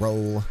turbo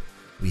roll,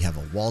 we have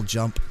a wall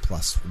jump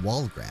plus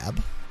wall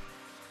grab.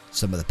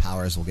 Some of the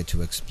powers we'll get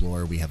to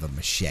explore, we have a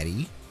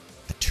machete,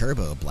 a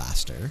turbo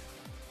blaster,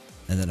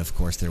 and then of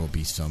course there will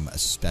be some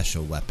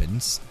special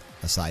weapons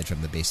Aside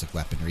from the basic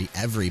weaponry,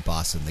 every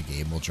boss in the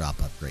game will drop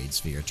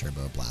upgrades for your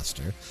Turbo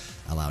Blaster,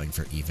 allowing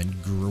for even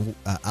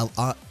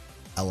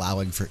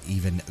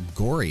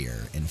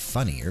gorier and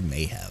funnier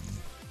mayhem.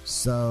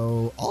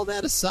 So, all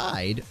that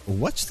aside,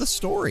 what's the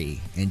story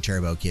in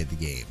Turbo Kid the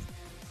game?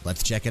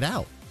 Let's check it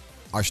out.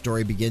 Our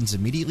story begins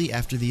immediately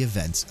after the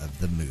events of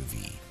the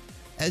movie.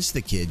 As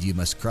the kid, you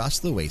must cross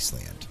the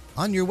wasteland.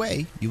 On your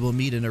way, you will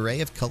meet an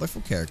array of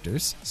colorful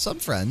characters, some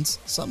friends,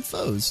 some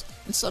foes,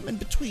 and some in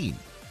between,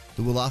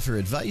 who will offer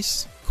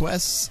advice,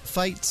 quests,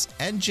 fights,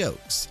 and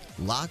jokes.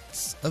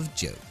 Lots of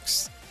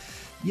jokes.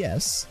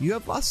 Yes, you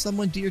have lost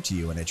someone dear to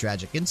you in a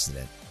tragic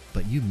incident,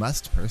 but you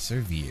must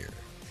persevere.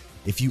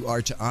 If you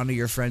are to honor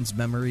your friend's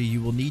memory,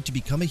 you will need to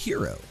become a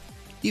hero,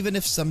 even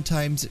if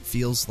sometimes it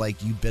feels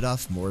like you bit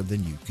off more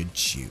than you could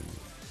chew.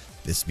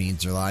 This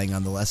means relying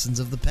on the lessons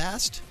of the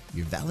past,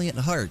 your valiant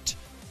heart,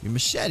 your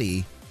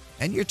machete,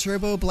 and your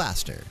Turbo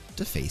Blaster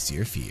to face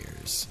your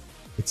fears.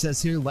 It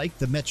says here, like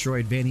the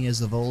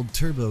Metroidvanias of old,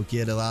 Turbo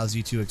Kid allows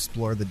you to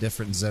explore the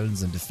different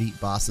zones and defeat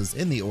bosses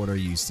in the order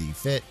you see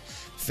fit,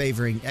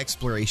 favoring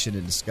exploration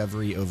and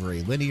discovery over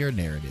a linear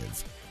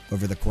narrative.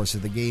 Over the course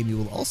of the game, you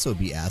will also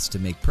be asked to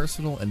make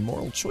personal and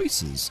moral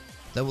choices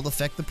that will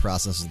affect the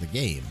process of the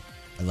game,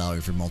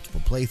 allowing for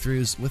multiple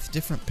playthroughs with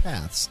different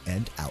paths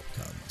and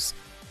outcomes.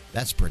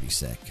 That's pretty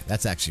sick.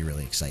 That's actually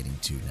really exciting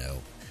to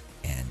know.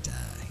 And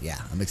yeah,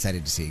 I'm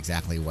excited to see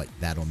exactly what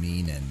that'll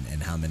mean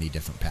and how many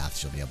different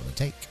paths you'll be able to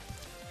take.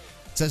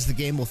 It says the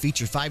game will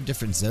feature 5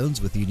 different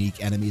zones with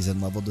unique enemies and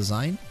level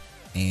design.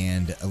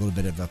 And a little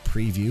bit of a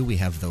preview, we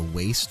have the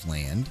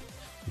Wasteland,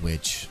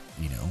 which,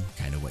 you know,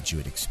 kind of what you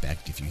would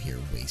expect if you hear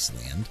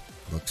Wasteland.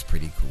 Looks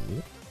pretty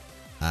cool.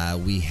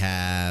 We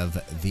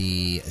have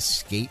the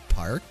skate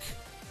park.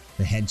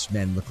 The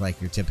henchmen look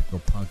like your typical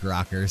punk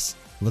rockers.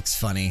 Looks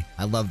funny.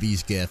 I love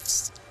these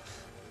GIFs.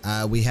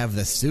 We have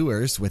the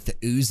sewers with the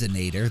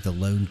Oozinator, the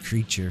lone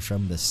creature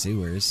from the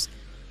sewers.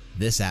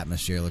 This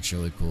atmosphere looks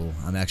really cool.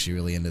 I'm actually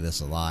really into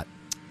this a lot.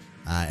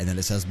 And then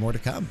it says more to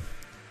come.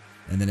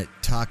 And then it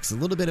talks a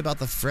little bit about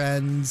the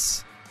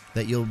friends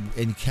that you'll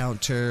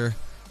encounter.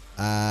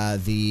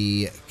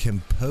 The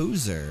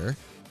composer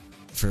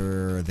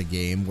for the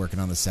game working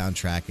on the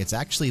soundtrack, it's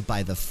actually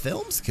by the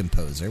film's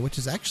composer, which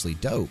is actually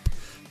dope.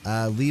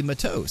 Lee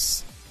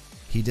Matos.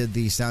 He did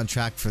the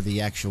soundtrack for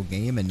the actual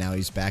game, and now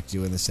he's back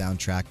doing the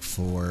soundtrack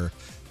for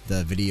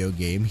the video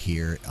game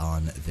here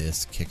on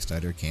this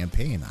Kickstarter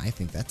campaign. I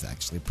think that's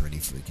actually pretty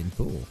freaking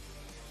cool.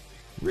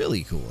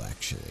 Really cool,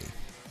 actually.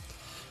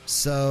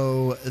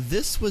 So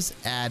this was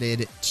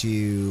added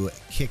to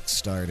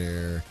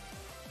Kickstarter.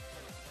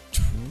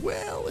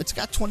 Well, it's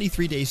got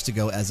 23 days to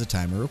go as a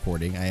time of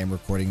recording. I am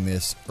recording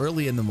this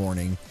early in the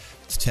morning.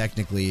 It's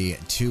technically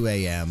 2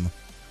 a.m.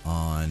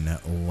 on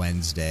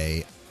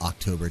Wednesday,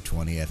 October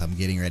 20th. I'm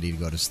getting ready to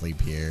go to sleep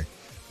here,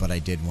 but I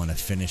did want to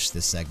finish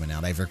this segment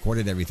out. I've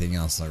recorded everything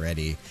else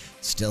already.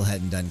 Still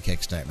hadn't done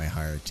Kickstart My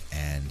Heart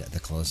and the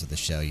close of the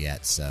show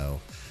yet,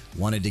 so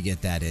wanted to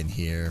get that in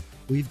here.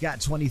 We've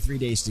got 23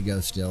 days to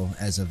go still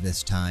as of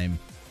this time.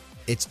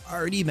 It's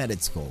already met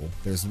its goal.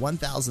 There's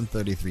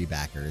 1,033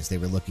 backers. They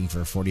were looking for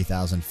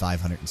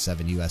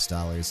 $40,507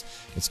 US.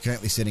 It's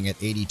currently sitting at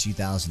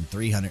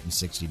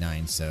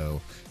 82,369,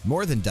 so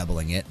more than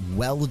doubling it.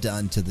 Well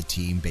done to the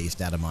team based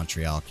out of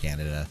Montreal,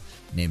 Canada.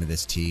 Name of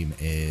this team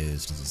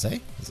is, does it say?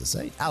 Does it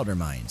say? Outer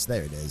Minds.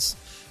 There it is.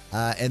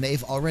 And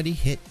they've already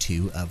hit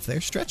 2 of their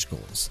stretch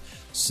goals.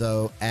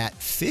 So at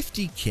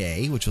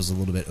 50K, which was a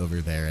little bit over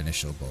their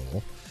initial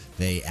goal,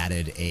 they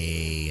added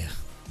a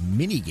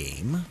mini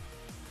game.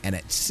 And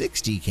at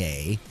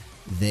 60K,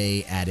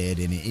 they added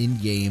an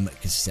in-game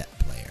cassette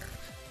player.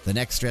 The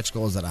next stretch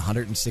goal is at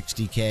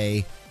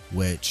 160K,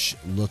 which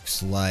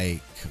looks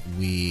like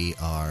we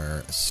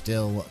are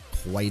still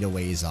quite a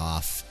ways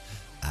off.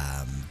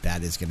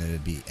 That is going to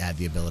add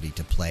the ability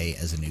to play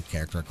as a new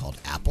character called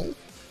Apple.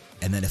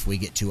 And then if we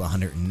get to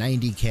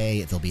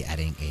 190K, they'll be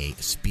adding a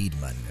speed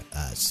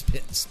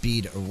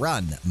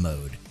run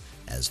mode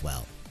as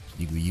well.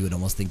 You would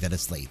almost think that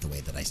it's late the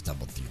way that I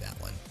stumbled through that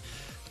one.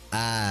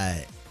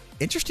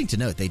 Interesting to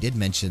note, they did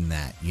mention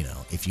that, you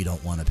know, if you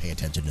don't want to pay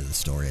attention to the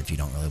story, if you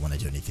don't really want to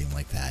do anything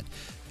like that,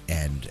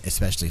 and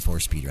especially for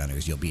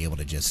speedrunners, you'll be able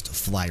to just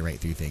fly right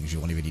through things.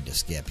 You won't even need to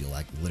skip. You'll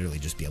like literally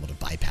just be able to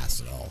bypass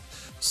it all.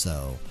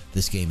 So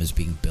this game is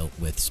being built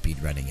with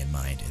speedrunning in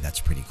mind, and that's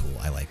pretty cool.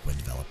 I like when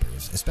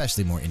developers,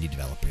 especially more indie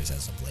developers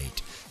as of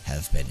late,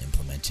 have been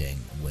implementing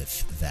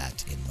with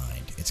that in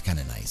mind. It's kind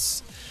of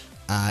nice.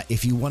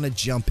 If you want to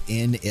jump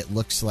in, it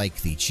looks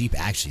like the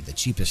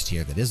cheapest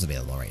tier that is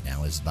available right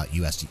now is about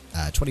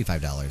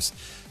 $25.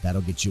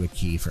 That'll get you a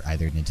key for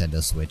either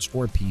Nintendo Switch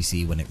or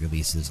PC when it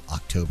releases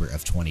October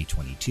of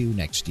 2022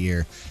 next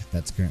year.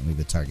 That's currently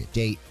the target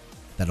date.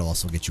 That'll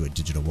also get you a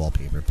digital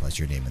wallpaper plus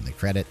your name in the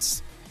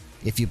credits.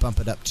 If you bump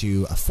it up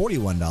to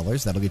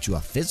 $41, that'll get you a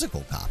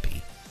physical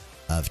copy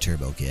of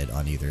Turbo Kid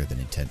on either the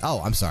Nintendo...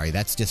 Oh, I'm sorry,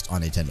 that's just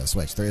on Nintendo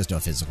Switch. There is no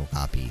physical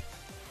copy,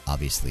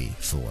 obviously,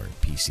 for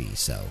PC,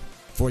 so...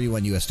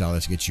 $41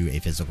 US gets you a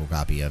physical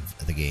copy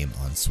of the game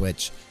on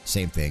Switch.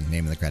 Same thing,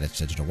 name of the credits,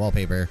 digital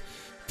wallpaper.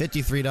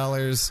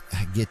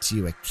 $53 gets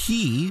you a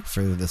key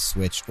for the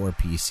Switch or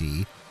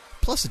PC,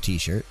 plus a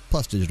t-shirt,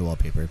 plus digital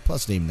wallpaper,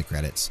 plus name of the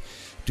credits.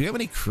 Do we have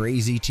any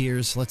crazy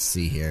tiers? Let's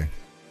see here.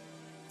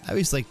 I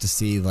always like to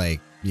see,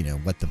 like, you know,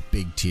 what the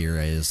big tier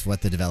is,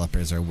 what the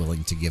developers are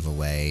willing to give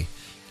away.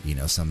 You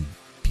know, some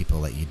people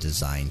let you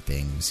design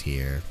things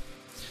here.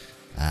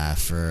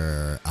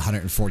 For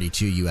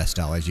 $142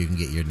 US, you can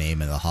get your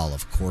name in the Hall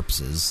of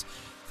Corpses.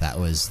 That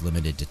was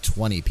limited to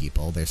 20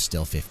 people. There's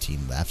still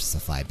 15 left, so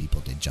 5 people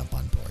did jump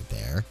on board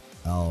there.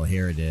 Oh,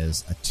 here it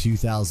is, a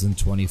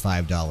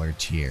 $2,025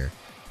 tier.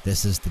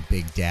 This is the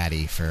big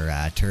daddy for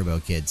Turbo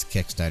Kid's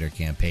Kickstarter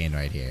campaign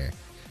right here.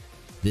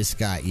 This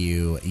got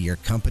you your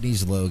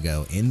company's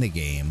logo in the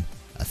game,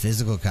 a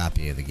physical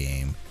copy of the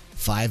game,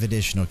 5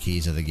 additional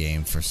keys of the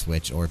game for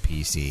Switch or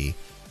PC,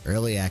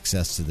 early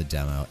access to the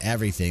demo,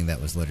 everything that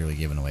was literally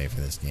given away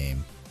for this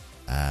game.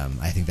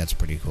 I think that's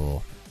pretty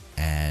cool.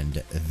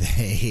 And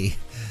they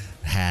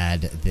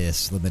had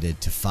this limited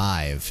to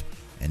 5.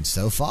 And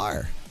so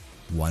far,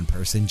 one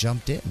person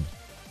jumped in.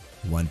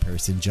 One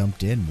person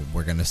jumped in.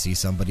 We're going to see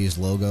somebody's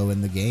logo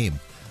in the game.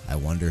 I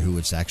wonder who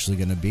it's actually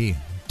going to be.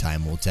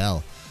 Time will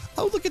tell.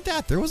 Oh, look at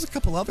that. There was a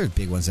couple other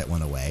big ones that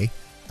went away.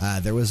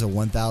 There was a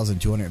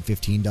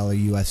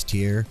 $1,215 US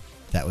tier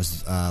that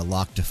was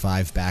locked to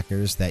 5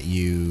 backers that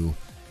you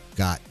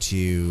got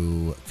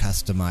to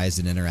customize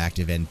an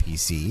interactive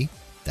NPC.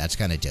 That's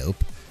kind of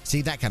dope.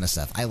 See, that kind of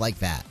stuff. I like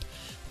that.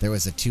 There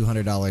was a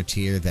 $200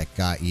 tier that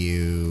got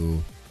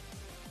you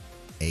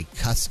a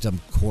custom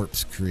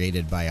corpse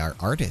created by our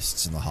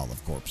artists in the Hall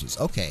of Corpses.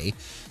 Okay,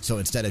 so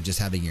instead of just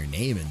having your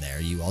name in there,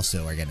 you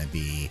also are going to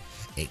be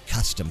a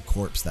custom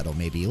corpse that'll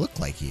maybe look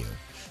like you.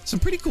 Some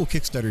pretty cool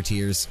Kickstarter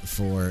tiers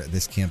for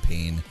this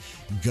campaign.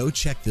 Go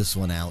check this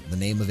one out. The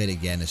name of it,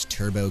 again, is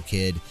Turbo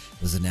Kid.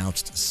 It was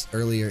announced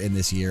earlier in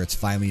this year. It's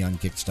finally on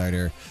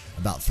Kickstarter.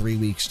 About 3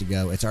 weeks to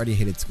go. It's already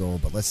hit its goal,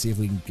 but let's see if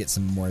we can get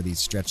some more of these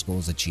stretch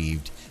goals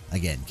achieved.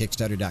 Again,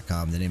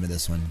 Kickstarter.com. The name of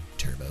this one,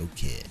 Turbo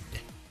Kid.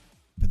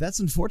 But that's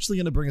unfortunately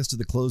going to bring us to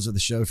the close of the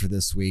show for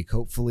this week.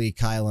 Hopefully,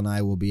 Kyle and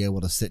I will be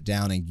able to sit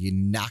down and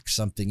knock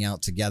something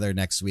out together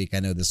next week. I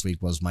know this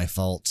week was my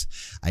fault.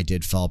 I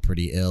did fall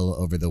pretty ill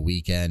over the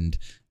weekend,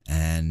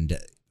 and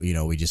you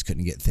know, we just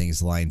couldn't get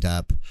things lined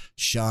up.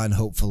 Sean,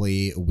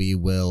 hopefully we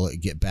will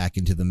get back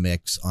into the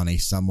mix on a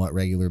somewhat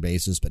regular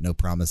basis, but no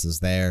promises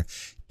there.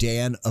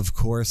 Dan, of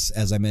course,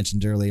 as I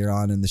mentioned earlier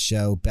on in the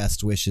show,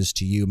 best wishes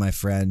to you, my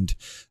friend.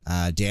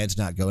 Dan's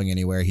not going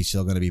anywhere. He's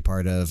still going to be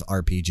part of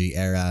RPG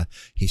Era.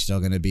 He's still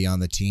going to be on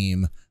the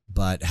team,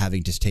 but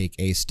having to take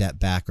a step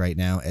back right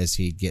now as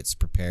he gets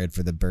prepared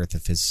for the birth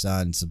of his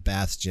son,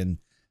 Sebastian.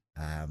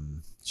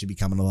 Should be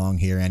coming along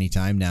here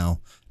anytime now.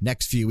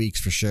 Next few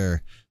weeks for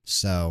sure.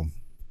 So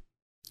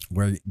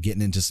we're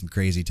getting into some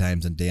crazy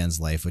times in Dan's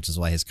life, which is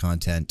why his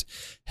content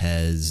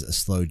has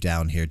slowed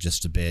down here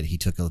just a bit. He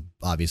took,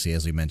 obviously,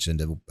 as we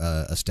mentioned,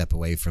 a step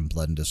away from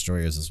Blood and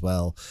Destroyers as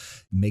well.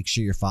 Make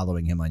sure you're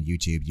following him on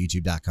YouTube,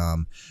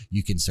 youtube.com.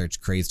 You can search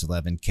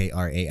Crazed11,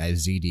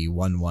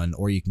 KRAIZD11,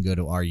 or you can go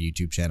to our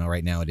YouTube channel.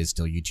 Right now, it is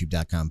still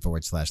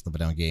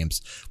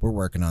youtube.com/LiveItDownGames. We're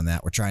working on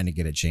that. We're trying to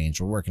get it changed.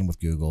 We're working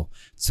with Google.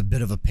 It's a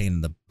bit of a pain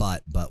in the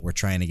butt, but we're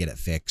trying to get it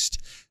fixed.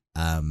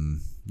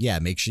 Yeah,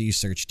 make sure you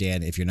search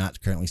Dan. If you're not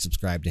currently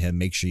subscribed to him,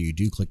 make sure you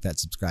do click that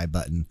subscribe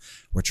button.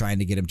 We're trying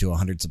to get him to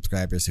 100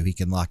 subscribers so he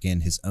can lock in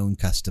his own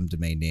custom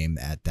domain name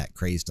at that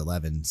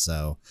Crazed11.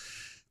 So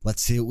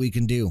let's see what we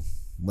can do.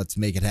 Let's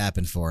make it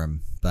happen for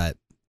him. But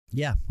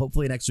yeah,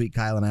 hopefully next week,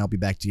 Kyle and I will be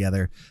back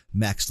together.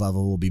 Max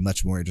Level will be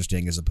much more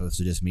interesting as opposed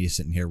to just me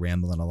sitting here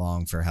rambling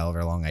along for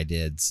however long I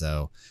did.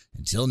 So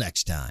until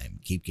next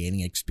time, keep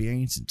gaining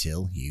experience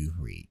until you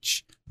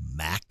reach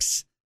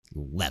Max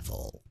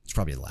Level. It's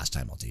probably the last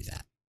time I'll do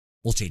that.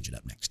 We'll change it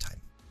up next time.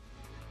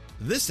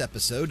 This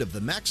episode of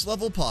the Max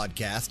Level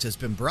Podcast has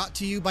been brought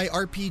to you by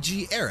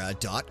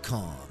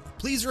RPGera.com.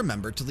 Please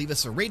remember to leave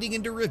us a rating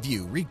and a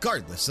review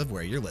regardless of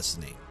where you're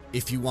listening.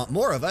 If you want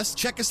more of us,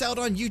 check us out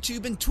on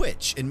YouTube and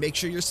Twitch, and make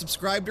sure you're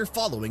subscribed or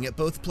following at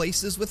both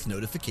places with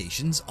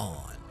notifications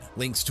on.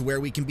 Links to where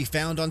we can be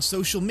found on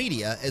social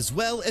media, as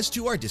well as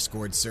to our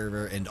Discord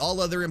server and all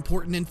other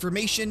important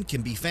information,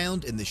 can be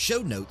found in the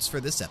show notes for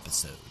this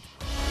episode.